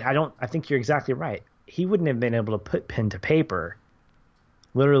 but I think you're exactly right. He wouldn't have been able to put pen to paper,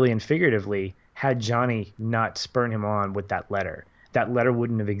 literally and figuratively, had Johnny not spurred him on with that letter. That letter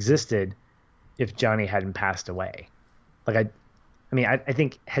wouldn't have existed if Johnny hadn't passed away. I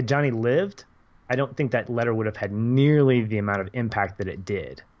think had Johnny lived, I don't think that letter would have had nearly the amount of impact that it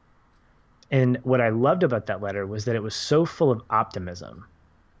did. And what I loved about that letter was that it was so full of optimism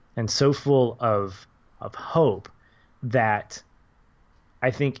and so full of hope that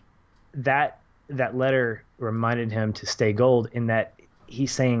I think that letter reminded him to stay gold, in that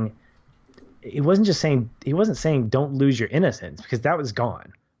he's saying, he wasn't saying don't lose your innocence, because that was gone.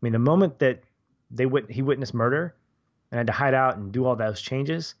 I mean, the moment that he witnessed murder and had to hide out and do all those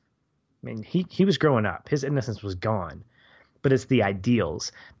changes, I mean, he was growing up. His innocence was gone. But it's the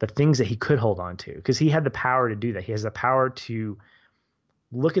ideals, the things that he could hold on to, because he had the power to do that. He has the power to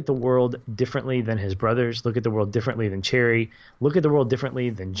look at the world differently than his brothers, look at the world differently than Cherry, look at the world differently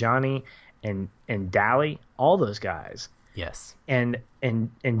than Johnny and Dally, all those guys. Yes. And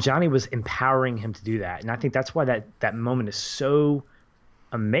Johnny was empowering him to do that. And I think that's why that moment is so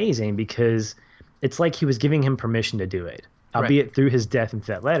amazing, because it's like he was giving him permission to do it, albeit through his death and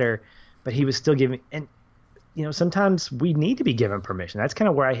through that letter, but he was still giving. And, sometimes we need to be given permission. That's kind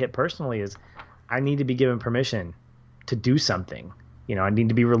of where I hit personally, is I need to be given permission to do something. I need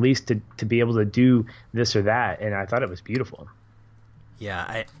to be released to be able to do this or that. And I thought it was beautiful.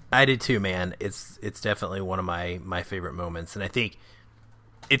 Yeah, I did too, man. It's definitely one of my favorite moments, and I think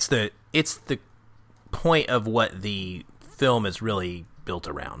it's the point of what the film is really built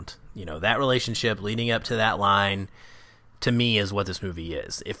around. That relationship leading up to that line, to me, is what this movie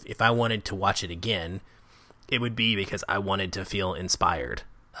is. If I wanted to watch it again, it would be because I wanted to feel inspired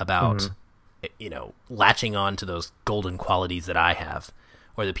about latching on to those golden qualities that I have,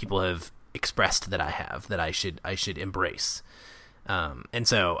 or that people have expressed that I have, that I should embrace. And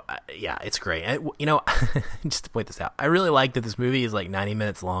so, yeah, it's great. Just to point this out, I really like that this movie is like 90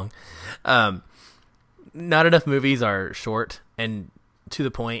 minutes long. Not enough movies are short and to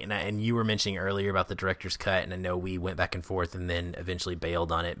the point. And you were mentioning earlier about the director's cut, and I know we went back and forth and then eventually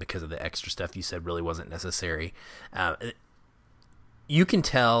bailed on it because of the extra stuff you said really wasn't necessary. You can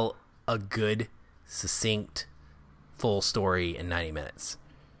tell a good, succinct, full story in 90 minutes.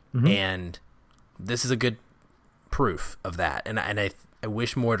 Mm-hmm. And this is a good proof of that, and I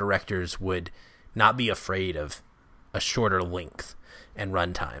wish more directors would not be afraid of a shorter length and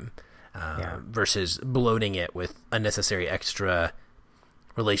runtime versus bloating it with unnecessary extra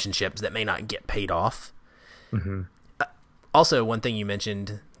relationships that may not get paid off. Mm-hmm. Also, one thing you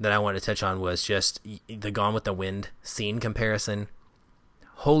mentioned that I wanted to touch on was just the Gone with the Wind scene comparison.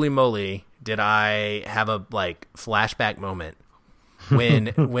 Holy moly, did I have a flashback moment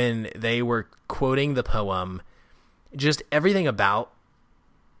when they were quoting the poem. Just everything about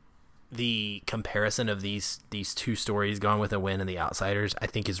the comparison of these two stories, Gone with the Wind and The Outsiders, I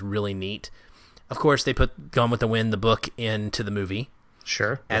think is really neat. Of course, they put Gone with the Wind, the book, into the movie.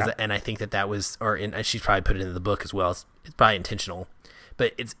 Sure. And I think that was, and she's probably put it into the book as well. It's probably intentional,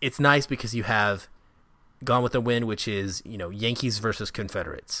 but it's nice because you have Gone with the Wind, which is Yankees versus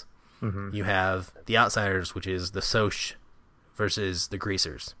Confederates. Mm-hmm. You have The Outsiders, which is the Soch versus the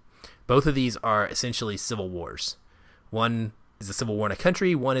Greasers. Both of these are essentially civil wars. One is a civil war in a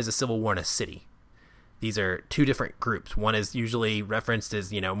country, one is a civil war in a city. These are two different groups. One is usually referenced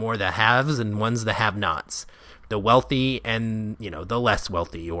as, more the haves, and one's the have-nots. The wealthy and, the less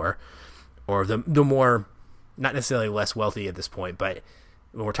wealthy, or the more, not necessarily less wealthy at this point, but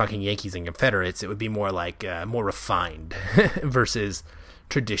when we're talking Yankees and Confederates, it would be more like more refined versus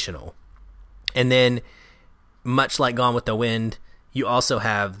traditional. And then, much like Gone with the Wind, you also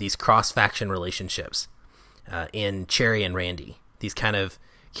have these cross-faction relationships in Cherry and Randy. These kind of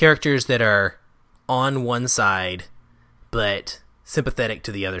characters that are on one side, but sympathetic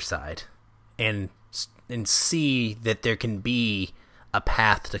to the other side, and see that there can be a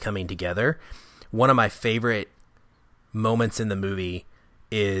path to coming together. One of my favorite moments in the movie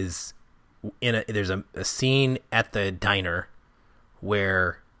is there's a scene at the diner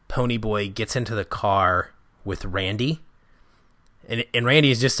where Ponyboy gets into the car with Randy, and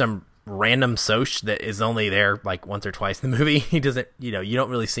Randy is just some random soch that is only there like once or twice in the movie. He doesn't, you don't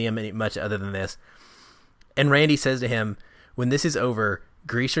really see him much other than this. And Randy says to him, when this is over,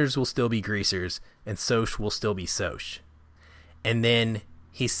 Greasers will still be Greasers, and Soch will still be Soch. And then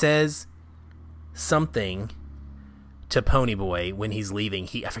he says something to Ponyboy when he's leaving.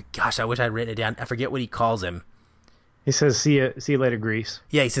 I wish I'd written it down. I forget what he calls him. He says, see you later, Grease.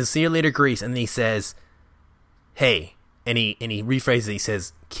 Yeah, he says, see you later, Grease. And then he says, hey, and he rephrases it. He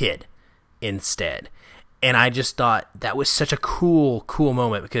says, kid, instead. And I just thought that was such a cool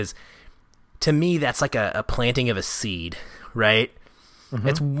moment, because to me, that's like a planting of a seed, right? Mm-hmm.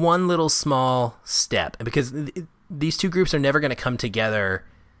 It's one little small step. And because these two groups are never going to come together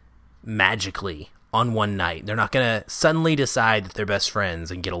magically on one night. They're not going to suddenly decide that they're best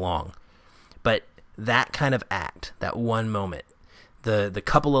friends and get along. But that kind of act, that one moment, the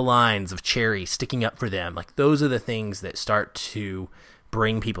couple of lines of Cherry sticking up for them, like those are the things that start to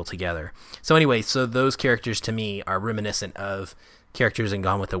bring people together. So anyway, those characters to me are reminiscent of characters in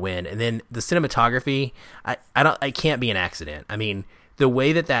Gone with the Wind. And then the cinematography, I can't be an accident. I mean, the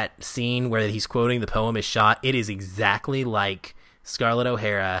way that scene where he's quoting the poem is shot, it is exactly like Scarlett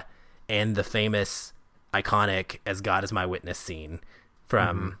O'Hara and the famous, iconic "As God Is My Witness" scene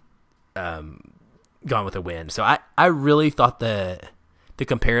from Gone with the Wind. So I really thought the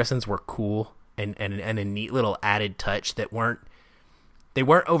comparisons were cool and a neat little added touch that weren't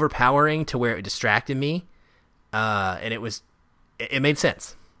overpowering to where it distracted me, and it made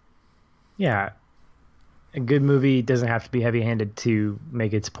sense. Yeah, a good movie doesn't have to be heavy-handed to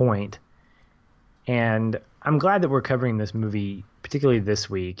make its point. And I'm glad that we're covering this movie, particularly this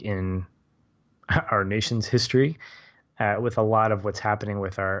week in our nation's history, with a lot of what's happening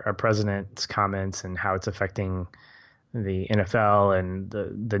with our president's comments and how it's affecting the NFL and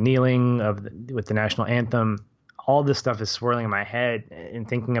the kneeling with the national anthem. All this stuff is swirling in my head in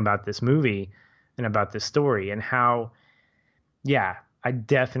thinking about this movie and about this story, and how, yeah, I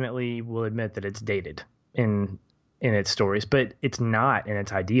definitely will admit that it's dated in its stories, but it's not in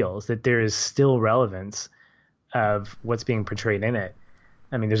its ideals, that there is still relevance of what's being portrayed in it.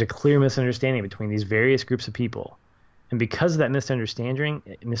 I mean, there's a clear misunderstanding between these various groups of people. And because of that misunderstanding,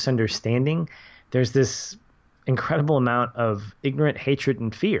 there's this incredible amount of ignorant hatred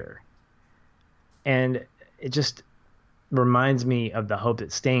and fear. And it just reminds me of the hope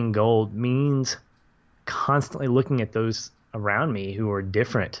that staying gold means constantly looking at those around me who are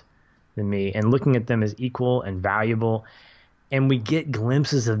different than me and looking at them as equal and valuable. And we get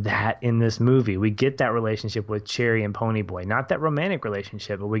glimpses of that in this movie. We get that relationship with Cherry and Ponyboy. Not that romantic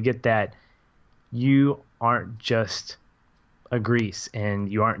relationship, but we get that you aren't just a Grease and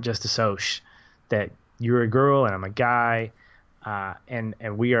you aren't just a Soch, that you're a girl and I'm a guy, and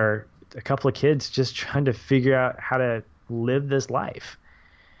we are a couple of kids just trying to figure out how to live this life.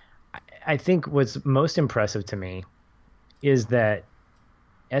 I think what's most impressive to me is that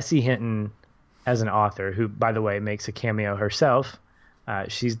S.E. Hinton, as an author, who, by the way, makes a cameo herself,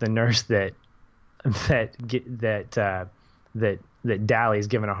 she's the nurse that Dally's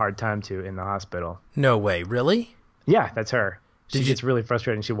given a hard time to in the hospital. No way, really? Yeah, that's her. She gets really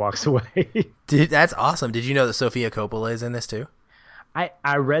frustrated and she walks away. That's awesome. Did you know that Sofia Coppola is in this too?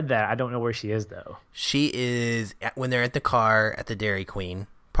 I read that. I don't know where she is, though. She is, when they're at the car at the Dairy Queen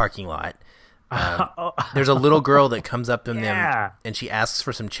parking lot, there's a little girl that comes up to them and she asks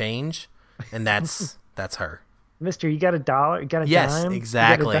for some change, and that's her. Mister, you got $1? You got a dime? Yes,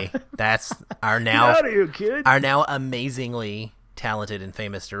 exactly. That's our now, get out of here, kid. Our now amazingly talented and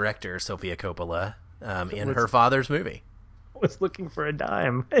famous director, Sofia Coppola, in her father's movie. Was looking for a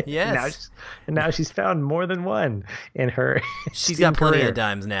dime. Yes. Now she's found more than one in her. She's got plenty of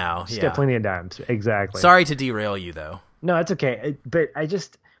dimes now. She's got plenty of dimes. Exactly. Sorry to derail you, though. No, that's okay. But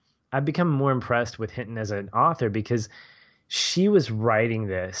I've become more impressed with Hinton as an author because she was writing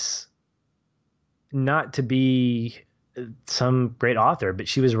this not to be some great author, but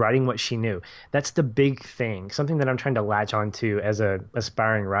she was writing what she knew. That's the big thing. Something that I'm trying to latch onto as a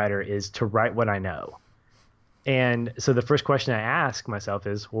aspiring writer is to write what I know. And so the first question I ask myself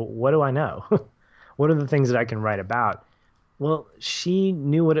is, well, what do I know? What are the things that I can write about? Well, she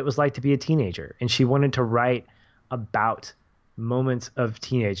knew what it was like to be a teenager, and she wanted to write about moments of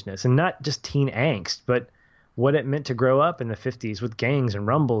teenageness and not just teen angst, but what it meant to grow up in the 50s with gangs and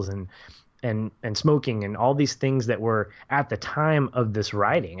rumbles and smoking and all these things that were at the time of this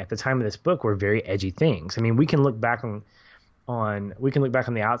writing, at the time of this book, were very edgy things. I mean, we can look back on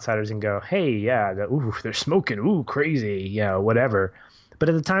The Outsiders and go, hey, yeah, ooh, they're smoking, ooh, crazy, whatever. But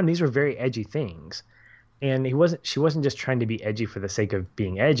at the time, these were very edgy things. And she wasn't just trying to be edgy for the sake of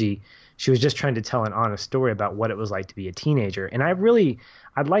being edgy. She was just trying to tell an honest story about what it was like to be a teenager. And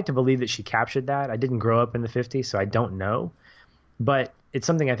I'd like to believe that she captured that. I didn't grow up in the 50s, so I don't know. But it's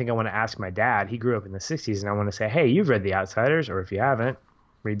something I think I want to ask my dad. He grew up in the 60s, and I want to say, hey, you've read The Outsiders, or if you haven't,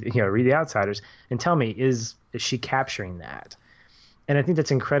 read The Outsiders, and tell me, is she capturing that? And I think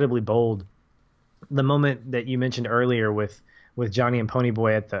that's incredibly bold. The moment that you mentioned earlier with Johnny and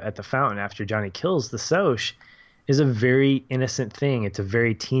Ponyboy at the fountain after Johnny kills the Soch is a very innocent thing. It's a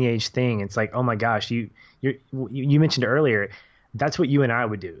very teenage thing. It's like, oh my gosh, you mentioned earlier, that's what you and I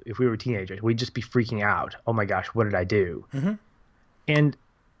would do if we were teenagers. We'd just be freaking out. Oh my gosh, what did I do? Mm-hmm. And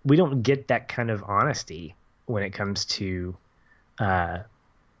we don't get that kind of honesty when it comes to a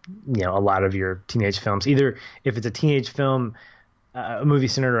lot of your teenage films. Either if it's a teenage film, a movie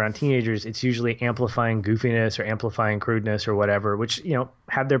centered around teenagers, it's usually amplifying goofiness or amplifying crudeness or whatever, which,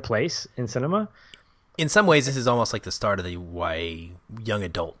 have their place in cinema. In some ways, this is almost like the start of the YA young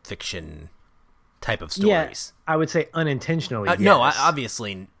adult fiction type of stories. Yeah, I would say unintentionally. Yes. No,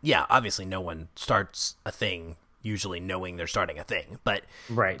 obviously no one starts a thing usually knowing they're starting a thing, but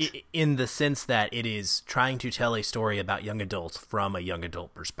right. In the sense that it is trying to tell a story about young adults from a young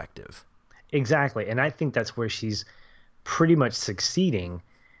adult perspective. Exactly, and I think that's where she's pretty much succeeding,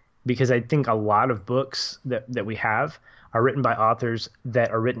 because I think a lot of books that we have are written by authors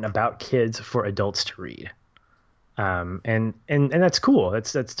that are written about kids for adults to read. And that's cool.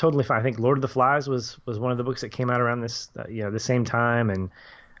 That's totally fine. I think Lord of the Flies was one of the books that came out around this, the same time. And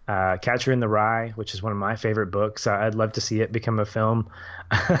Catcher in the Rye, which is one of my favorite books. I'd love to see it become a film.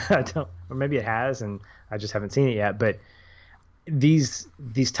 Or maybe it has, and I just haven't seen it yet. But these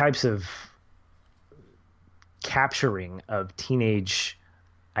types of capturing of teenage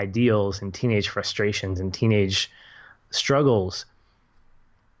ideals and teenage frustrations and teenage struggles,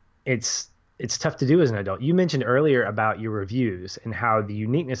 it's tough to do as an adult. You mentioned earlier about your reviews and how the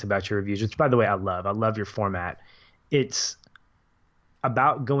uniqueness about your reviews, which by the way I love your format. It's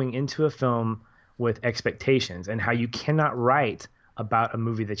about going into a film with expectations and how you cannot write about a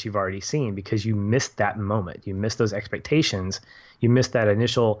movie that you've already seen because you missed that moment. You missed those expectations. You missed that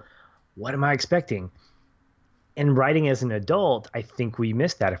initial, what am I expecting? And writing as an adult, I think we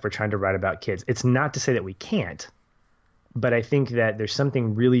miss that if we're trying to write about kids. It's not to say that we can't, but I think that there's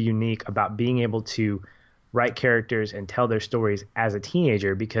something really unique about being able to write characters and tell their stories as a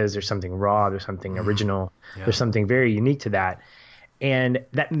teenager, because there's something raw, there's something original, there's something very unique to that. And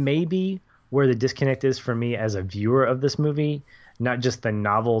that may be where the disconnect is for me as a viewer of this movie, not just the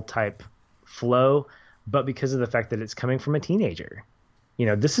novel type flow, but because of the fact that it's coming from a teenager.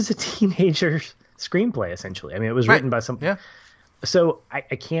 This is a teenager screenplay, essentially. I mean, it was written by some. Yeah. So I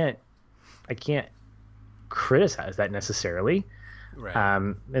can't criticize that necessarily.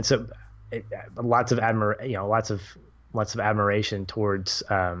 Right. And so lots of admiration towards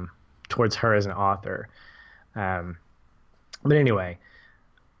her as an author. But anyway,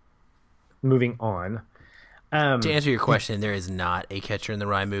 moving on. To answer your question, there is not a Catcher in the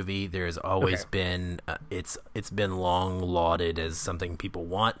Rye movie. There has always been. It's been long lauded as something people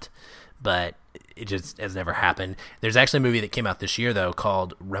want, but it just has never happened. There's actually a movie that came out this year though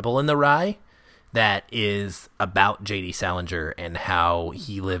called Rebel in the Rye, that is about J.D. Salinger and how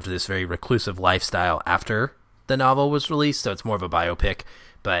he lived this very reclusive lifestyle after the novel was released. So it's more of a biopic,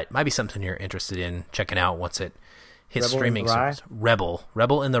 but might be something you're interested in checking out once it hits streaming service. Rebel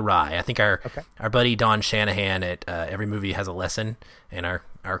in the Rye. I think our buddy Don Shanahan at Every Movie Has a Lesson, and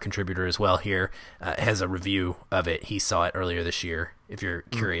our contributor as well here, has a review of it. He saw it earlier this year, if you're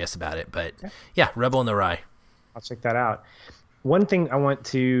curious about it. But yeah, Rebel in the Rye. I'll check that out. One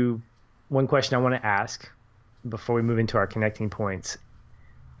question I want to ask before we move into our connecting points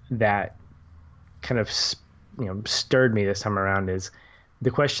that kind of stirred me this time around is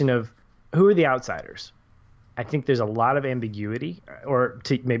the question of, who are the outsiders? I think there's a lot of ambiguity, or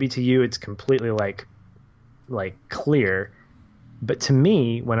maybe to you it's completely like clear. But to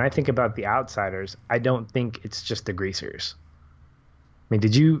me, when I think about the outsiders, I don't think it's just the greasers. I mean,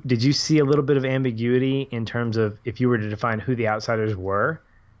 did you see a little bit of ambiguity in terms of if you were to define who the outsiders were?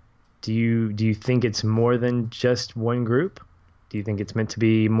 Do you think it's more than just one group? Do you think it's meant to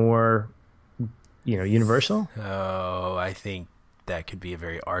be more, universal? Oh, I think that could be a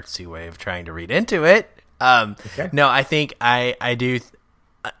very artsy way of trying to read into it. Okay. No, I think I do.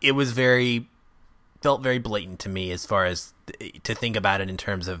 It was felt very blatant to me as far as to think about it in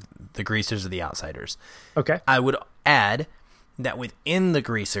terms of the greasers or the outsiders. Okay. I would add that within the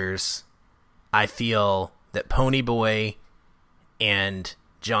greasers, I feel that Ponyboy and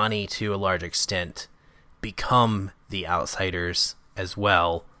Johnny, to a large extent, become the outsiders as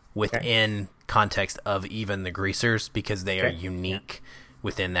well within context of even the greasers, because they are unique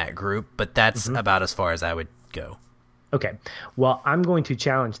within that group. But that's about as far as I would go. Okay. Well, I'm going to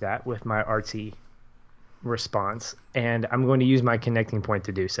challenge that with my artsy response, and I'm going to use my connecting point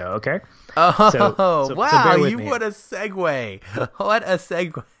to do so. Okay. Oh, wow! Bear with me. What a segue! What a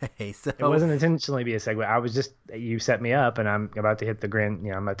segue! So It wasn't intentionally be a segue. I was just, you set me up, and I'm about to hit the grand.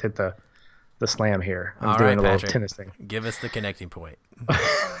 I'm about to hit the slam here. I'm doing a little tennis thing. Give us the connecting point.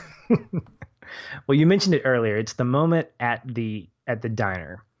 Well, you mentioned it earlier. It's the moment at the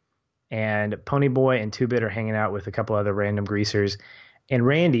diner, and Ponyboy and Two-Bit are hanging out with a couple other random greasers, and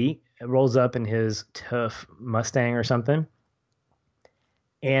Randy rolls up in his tough Mustang or something,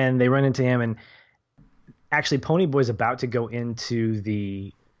 and they run into him. And actually, Ponyboy's about to go into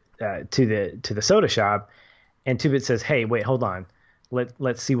the to the soda shop, and Two-Bit says, "Hey, wait, hold on.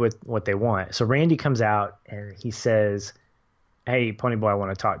 Let's see what they want." So Randy comes out and he says, "Hey, Ponyboy, I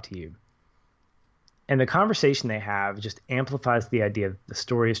want to talk to you." And the conversation they have just amplifies the idea that the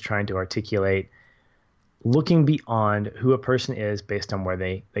story is trying to articulate looking beyond who a person is based on where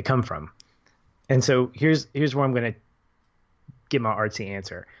they come from. And so here's where I'm going to get my artsy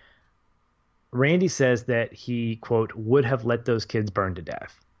answer. Randy says that he, quote, would have let those kids burn to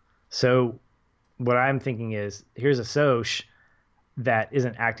death. So what I'm thinking is, here's a Soch that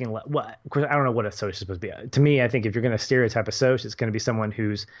isn't acting like, well, of course, I don't know what a Soch is supposed to be. To me, I think if you're going to stereotype a Soch, it's going to be someone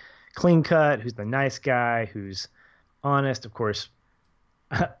who's clean cut, who's the nice guy, who's honest, of course,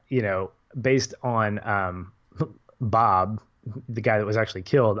 based on Bob, the guy that was actually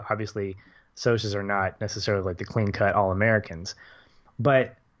killed. Obviously, Socs are not necessarily like the clean cut All-Americans.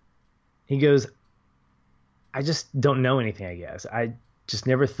 But he goes, I just don't know anything, I guess. I just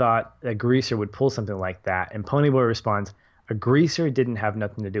never thought a greaser would pull something like that. And Ponyboy responds, a greaser didn't have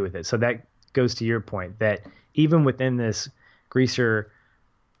nothing to do with it. So that goes to your point that even within this greaser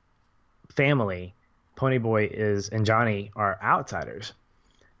family, Ponyboy and Johnny are outsiders.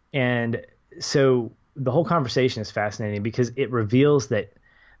 And so the whole conversation is fascinating because it reveals that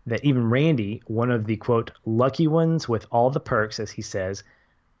even Randy, one of the, quote, lucky ones with all the perks, as he says,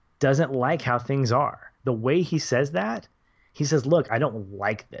 doesn't like how things are. The way he says that, he says, look, I don't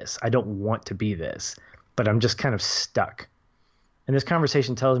like this. I don't want to be this, but I'm just kind of stuck. And this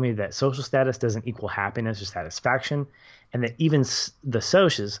conversation tells me that social status doesn't equal happiness or satisfaction, and that even the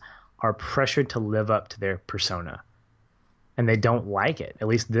Socs are pressured to live up to their persona. And they don't like it. At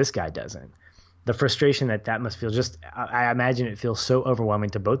least this guy doesn't. The frustration that must feel, I imagine it feels so overwhelming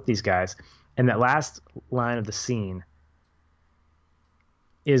to both these guys. And that last line of the scene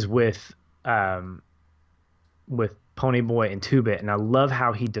is with Ponyboy and Two-Bit. And I love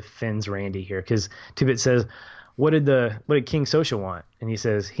how he defends Randy here, because Two-Bit says, what did King Soch want? And he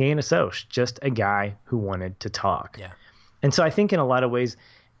says, he ain't a Soch, just a guy who wanted to talk. Yeah. And so I think in a lot of ways,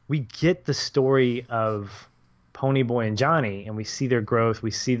 we get the story of Ponyboy and Johnny, and we see their growth. We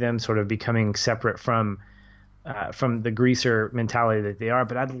see them sort of becoming separate from the greaser mentality that they are.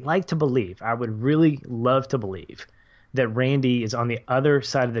 But I'd like to believe, I would really love to believe, that Randy is on the other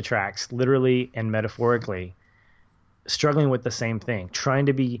side of the tracks, literally and metaphorically, struggling with the same thing, trying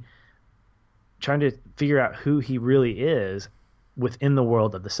to figure out who he really is within the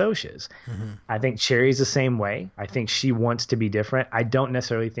world of the Socs. Mm-hmm. I think Cherry's the same way. I think she wants to be different. I don't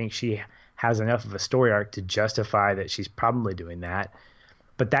necessarily think she has enough of a story arc to justify that she's probably doing that.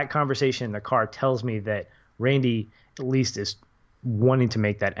 But that conversation in the car tells me that Randy at least is wanting to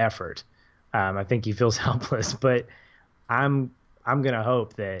make that effort. I think he feels helpless, but I'm going to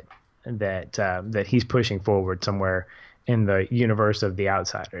hope that he's pushing forward somewhere in the universe of the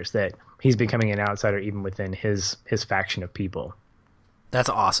outsiders, that he's becoming an outsider even within his faction of people. That's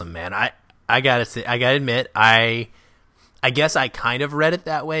awesome, man. I gotta admit, I guess I kind of read it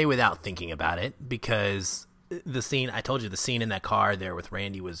that way without thinking about it, because the scene, I told you the scene in that car there with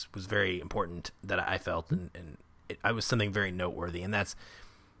Randy was very important that I felt, and I was something very noteworthy, and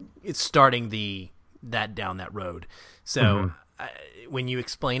it's starting that down that road. So when you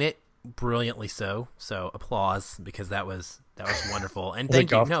explain it brilliantly, so applause, because that was wonderful, and thank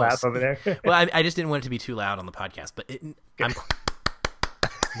you. Clap over there. Well, I just didn't want it to be too loud on the podcast, but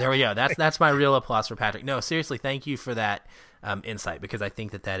there we go. That's my real applause for Patrick. No, seriously, thank you for that insight, because I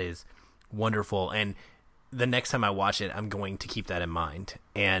think that is wonderful, and the next time I watch it, I'm going to keep that in mind.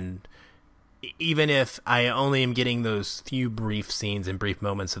 And even if I only am getting those few brief scenes and brief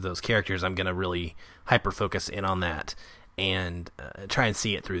moments of those characters, I'm going to really hyper focus in on that and try and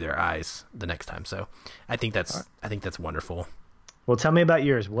see it through their eyes the next time. So I think that's wonderful. Well, tell me about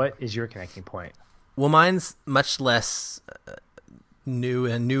yours. What is your connecting point? Well, mine's much less new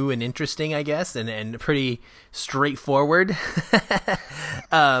and interesting, I guess, and pretty straightforward.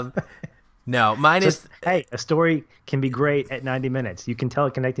 No, mine is... Hey, a story can be great at 90 minutes. You can tell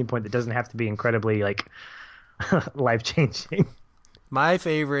a connecting point that doesn't have to be incredibly, life-changing. My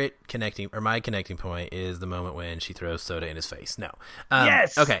favorite connecting point is the moment when she throws soda in his face. No.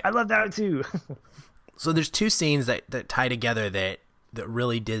 Yes! Okay. I love that, too. So there's two scenes that tie together that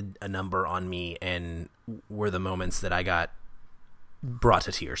really did a number on me and were the moments that I got brought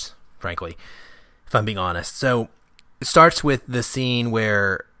to tears, frankly, if I'm being honest. So it starts with the scene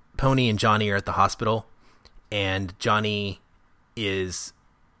where Pony and Johnny are at the hospital, and Johnny is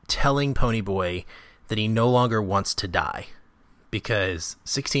telling Ponyboy that he no longer wants to die because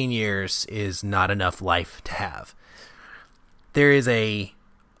 16 years is not enough life to have. There is a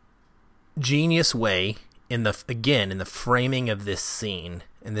genius way in the framing of this scene,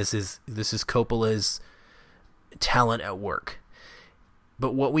 and this is Coppola's talent at work.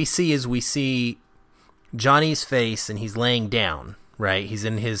 But what we see Johnny's face, and he's laying down, right? He's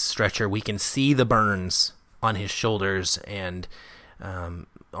in his stretcher. We can see the burns on his shoulders and on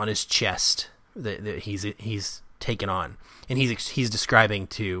his chest that he's taken on, and he's describing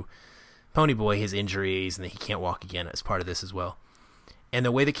to Ponyboy his injuries and that he can't walk again as part of this as well. And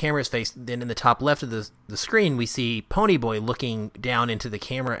the way the camera is faced, then in the top left of the screen, we see Ponyboy looking down into the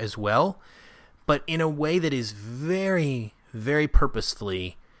camera as well, but in a way that is very, very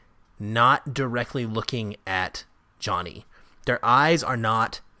purposefully not directly looking at Johnny. Their eyes are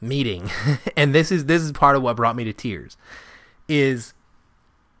not meeting, and this is part of what brought me to tears. Is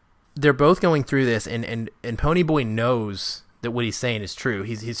they're both going through this, and Ponyboy knows that what he's saying is true.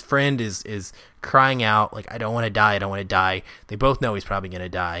 His friend is crying out like, I don't want to die. They both know he's probably going to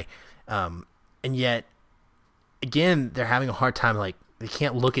die, and yet again they're having a hard time. Like, they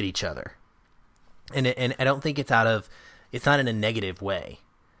can't look at each other, and I don't think it's not in a negative way,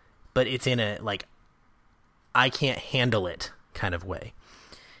 but it's in a like, I can't handle it kind of way.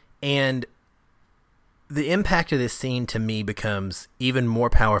 And the impact of this scene to me becomes even more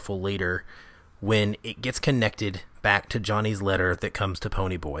powerful later when it gets connected back to Johnny's letter that comes to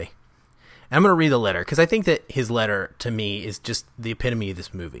Ponyboy. And I'm going to read the letter because I think that his letter to me is just the epitome of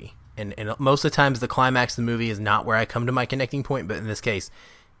this movie. And most of the times the climax of the movie is not where I come to my connecting point, but in this case,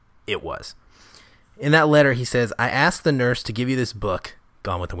 it was. In that letter, he says, I asked the nurse to give you this book,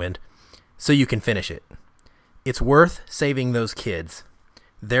 Gone with the Wind, so you can finish it. It's worth saving those kids.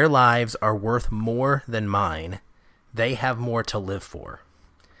 Their lives are worth more than mine. They have more to live for.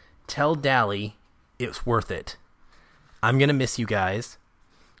 Tell Dally it's worth it. I'm going to miss you guys.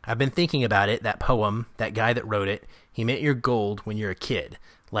 I've been thinking about it, that poem, that guy that wrote it. He meant you're gold when you're a kid,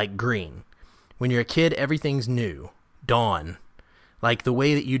 like green. When you're a kid, everything's new. Dawn. Like the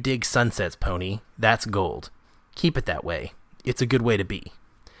way that you dig sunsets, Pony. That's gold. Keep it that way. It's a good way to be.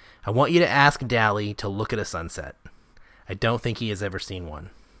 I want you to ask Dally to look at a sunset. I don't think he has ever seen one.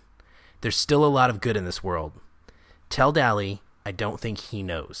 There's still a lot of good in this world. Tell Dally I don't think he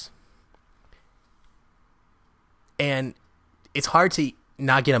knows. And it's hard to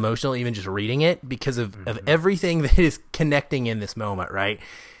not get emotional even just reading it because of everything that is connecting in this moment, right?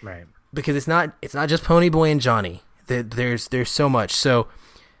 Right. Because it's not just Ponyboy and Johnny. There's so much. So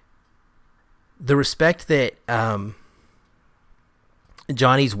the respect that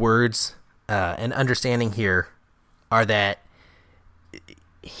Johnny's words and understanding here are that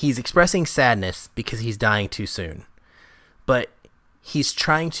he's expressing sadness because he's dying too soon. But he's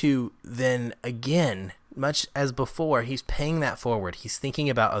trying to then again, much as before, he's paying that forward. He's thinking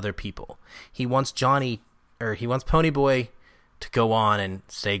about other people. He wants Ponyboy to go on and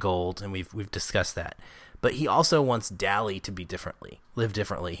stay gold, and we've discussed that. But he also wants Dally to live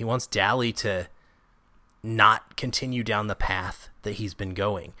differently. He wants Dally to not continue down the path that he's been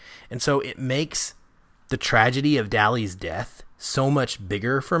going. And so it makes the tragedy of Dally's death so much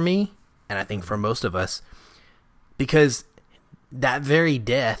bigger for me, and I think for most of us, because that very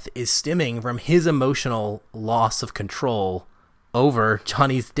death is stemming from his emotional loss of control over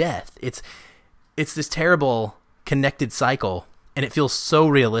Johnny's death. It's this terrible connected cycle, and it feels so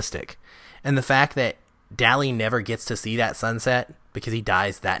realistic. And the fact that Dally never gets to see that sunset because he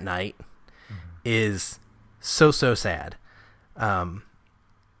dies that night is so sad. And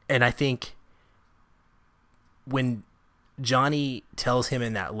I think when Johnny tells him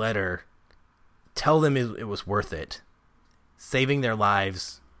in that letter, tell them it was worth it. Saving their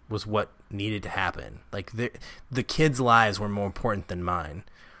lives was what needed to happen. Like the kids' lives were more important than mine.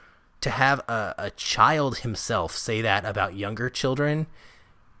 To have a child himself say that about younger children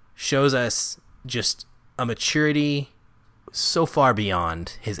shows us just a maturity so far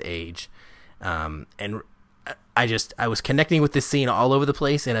beyond his age. And I was connecting with this scene all over the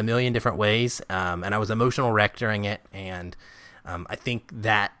place in a million different ways. And I was emotional wreck during it. And I think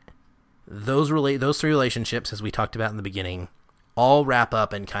that those three relationships, as we talked about in the beginning, all wrap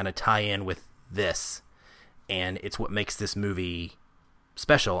up and kind of tie in with this. And it's what makes this movie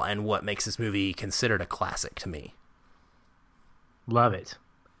special and what makes this movie considered a classic to me. Love it.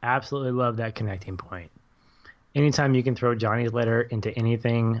 Absolutely love that connecting point. Anytime you can throw Johnny's letter into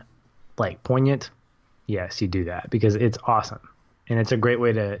anything like poignant, yes, you do that, because it's awesome. And it's a great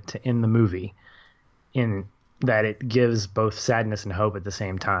way to end the movie in that it gives both sadness and hope at the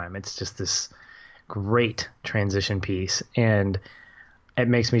same time. It's just this great transition piece. And it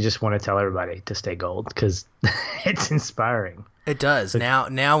makes me just want to tell everybody to stay gold, because it's inspiring. It does. So,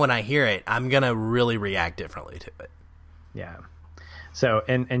 now when I hear it, I'm going to really react differently to it. Yeah. So,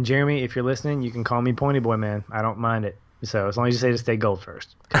 and Jeremy, if you're listening, you can call me Pointy Boy, man. I don't mind it. So as long as you say to stay gold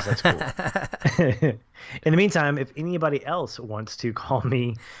first, because that's cool. In the meantime, if anybody else wants to call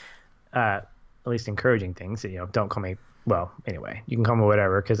me, at least encouraging things, don't call me, well, anyway, you can call me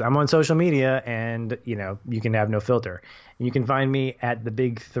whatever, because I'm on social media and, you can have no filter. And you can find me at The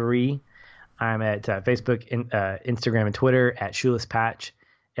Big Three. I'm at Facebook, Instagram, and Twitter at Shoeless Patch,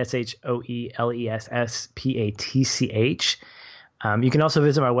 ShoelessPatch. You can also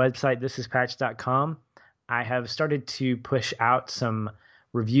visit my website, thisispatch.com. I have started to push out some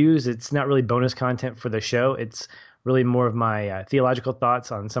reviews. It's not really bonus content for the show. It's really more of my theological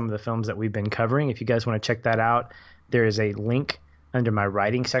thoughts on some of the films that we've been covering. If you guys want to check that out, there is a link under my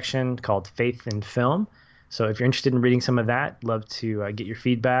writing section called Faith in Film. So if you're interested in reading some of that, love to get your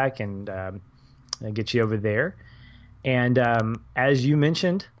feedback and get you over there. And as you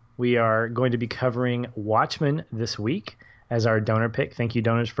mentioned, we are going to be covering Watchmen this week as our donor pick. Thank you,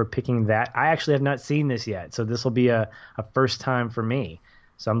 donors, for picking that. I actually have not seen this yet, so this will be a first time for me.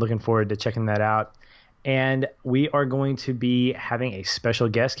 So I'm looking forward to checking that out. And we are going to be having a special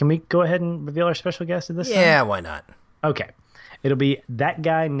guest. Can we go ahead and reveal our special guest at this time? Yeah, why not? Okay. It'll be that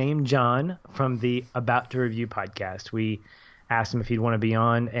guy named John from the About to Review podcast. We asked him if he'd want to be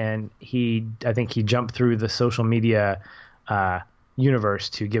on, and I think he jumped through the social media universe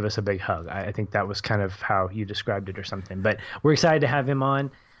to give us a big hug. I think that was kind of how you described it or something. But we're excited to have him on,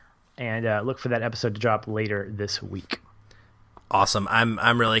 and look for that episode to drop later this week. Awesome.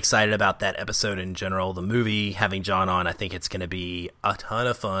 I'm really excited about that episode in general. The movie, having John on, I think it's going to be a ton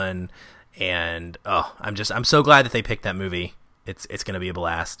of fun. And I'm so glad that they picked that movie. It's going to be a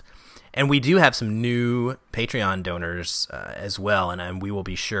blast. And we do have some new Patreon donors as well, and we will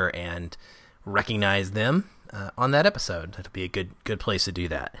be sure and recognize them on that episode. It'll be a good place to do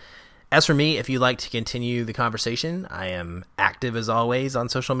that. As for me, if you'd like to continue the conversation, I am active as always on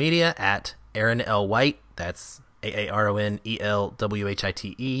social media at Aaron L. White. That's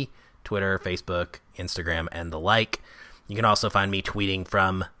AARONELWHITE, Twitter, Facebook, Instagram, and the like. You can also find me tweeting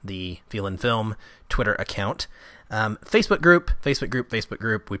from the Feelin' Film Twitter account. Facebook group.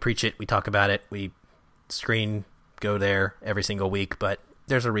 We preach it. We talk about it. We go there every single week, but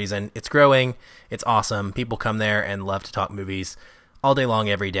there's a reason. It's growing. It's awesome. People come there and love to talk movies all day long,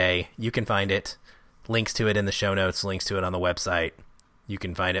 every day. You can find it. Links to it in the show notes. Links to it on the website. You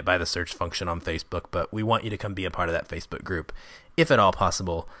can find it by the search function on Facebook, but we want you to come be a part of that Facebook group, if at all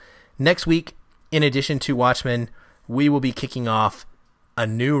possible. Next week, in addition to Watchmen, we will be kicking off a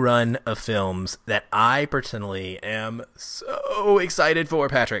new run of films that I personally am so excited for,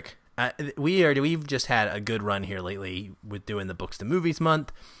 Patrick. We've just had a good run here lately with doing the Books to Movies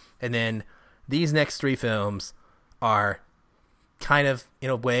month, and then these next three films are kind of, in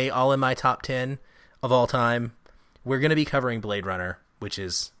a way, all in my top 10 of all time. We're going to be covering Blade Runner, which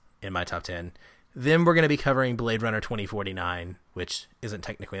is in my top 10. Then we're going to be covering Blade Runner 2049, which isn't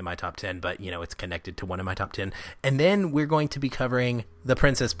technically in my top 10, but, it's connected to one of my top 10. And then we're going to be covering The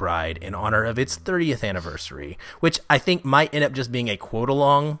Princess Bride in honor of its 30th anniversary, which I think might end up just being a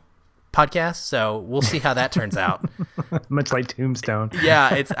quote-along podcast, so we'll see how that turns out. Much like Tombstone.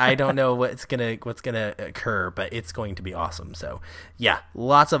 Yeah, I don't know what's gonna occur, but it's going to be awesome. So yeah,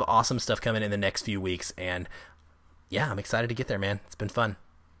 lots of awesome stuff coming in the next few weeks, and yeah, I'm excited to get there, man. It's been fun.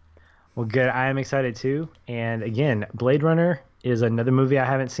 Well, good. I am excited too. And again, Blade Runner is another movie I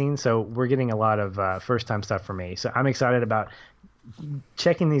haven't seen, so we're getting a lot of first time stuff for me. So I'm excited about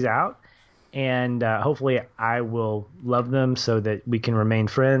checking these out, and hopefully I will love them so that we can remain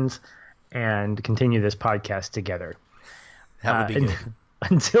friends and continue this podcast together. That would be good.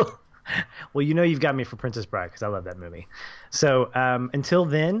 Until, well, you've got me for Princess Bride because I love that movie. So until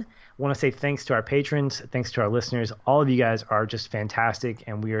then, I want to say thanks to our patrons, thanks to our listeners. All of you guys are just fantastic,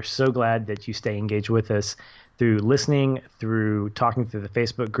 and we are so glad that you stay engaged with us through listening, through talking through the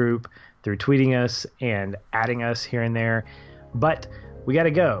Facebook group, through tweeting us and adding us here and there. But we got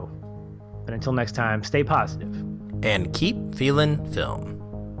to go. But until next time, stay positive. And keep feeling film.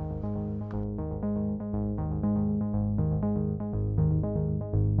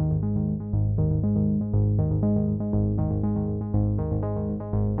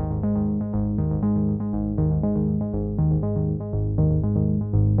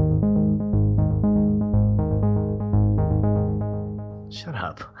 Shut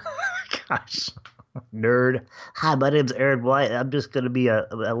up. Gosh. Nerd. Hi, my name's Aaron White. I'm just going to be a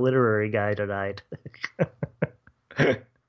literary guy tonight.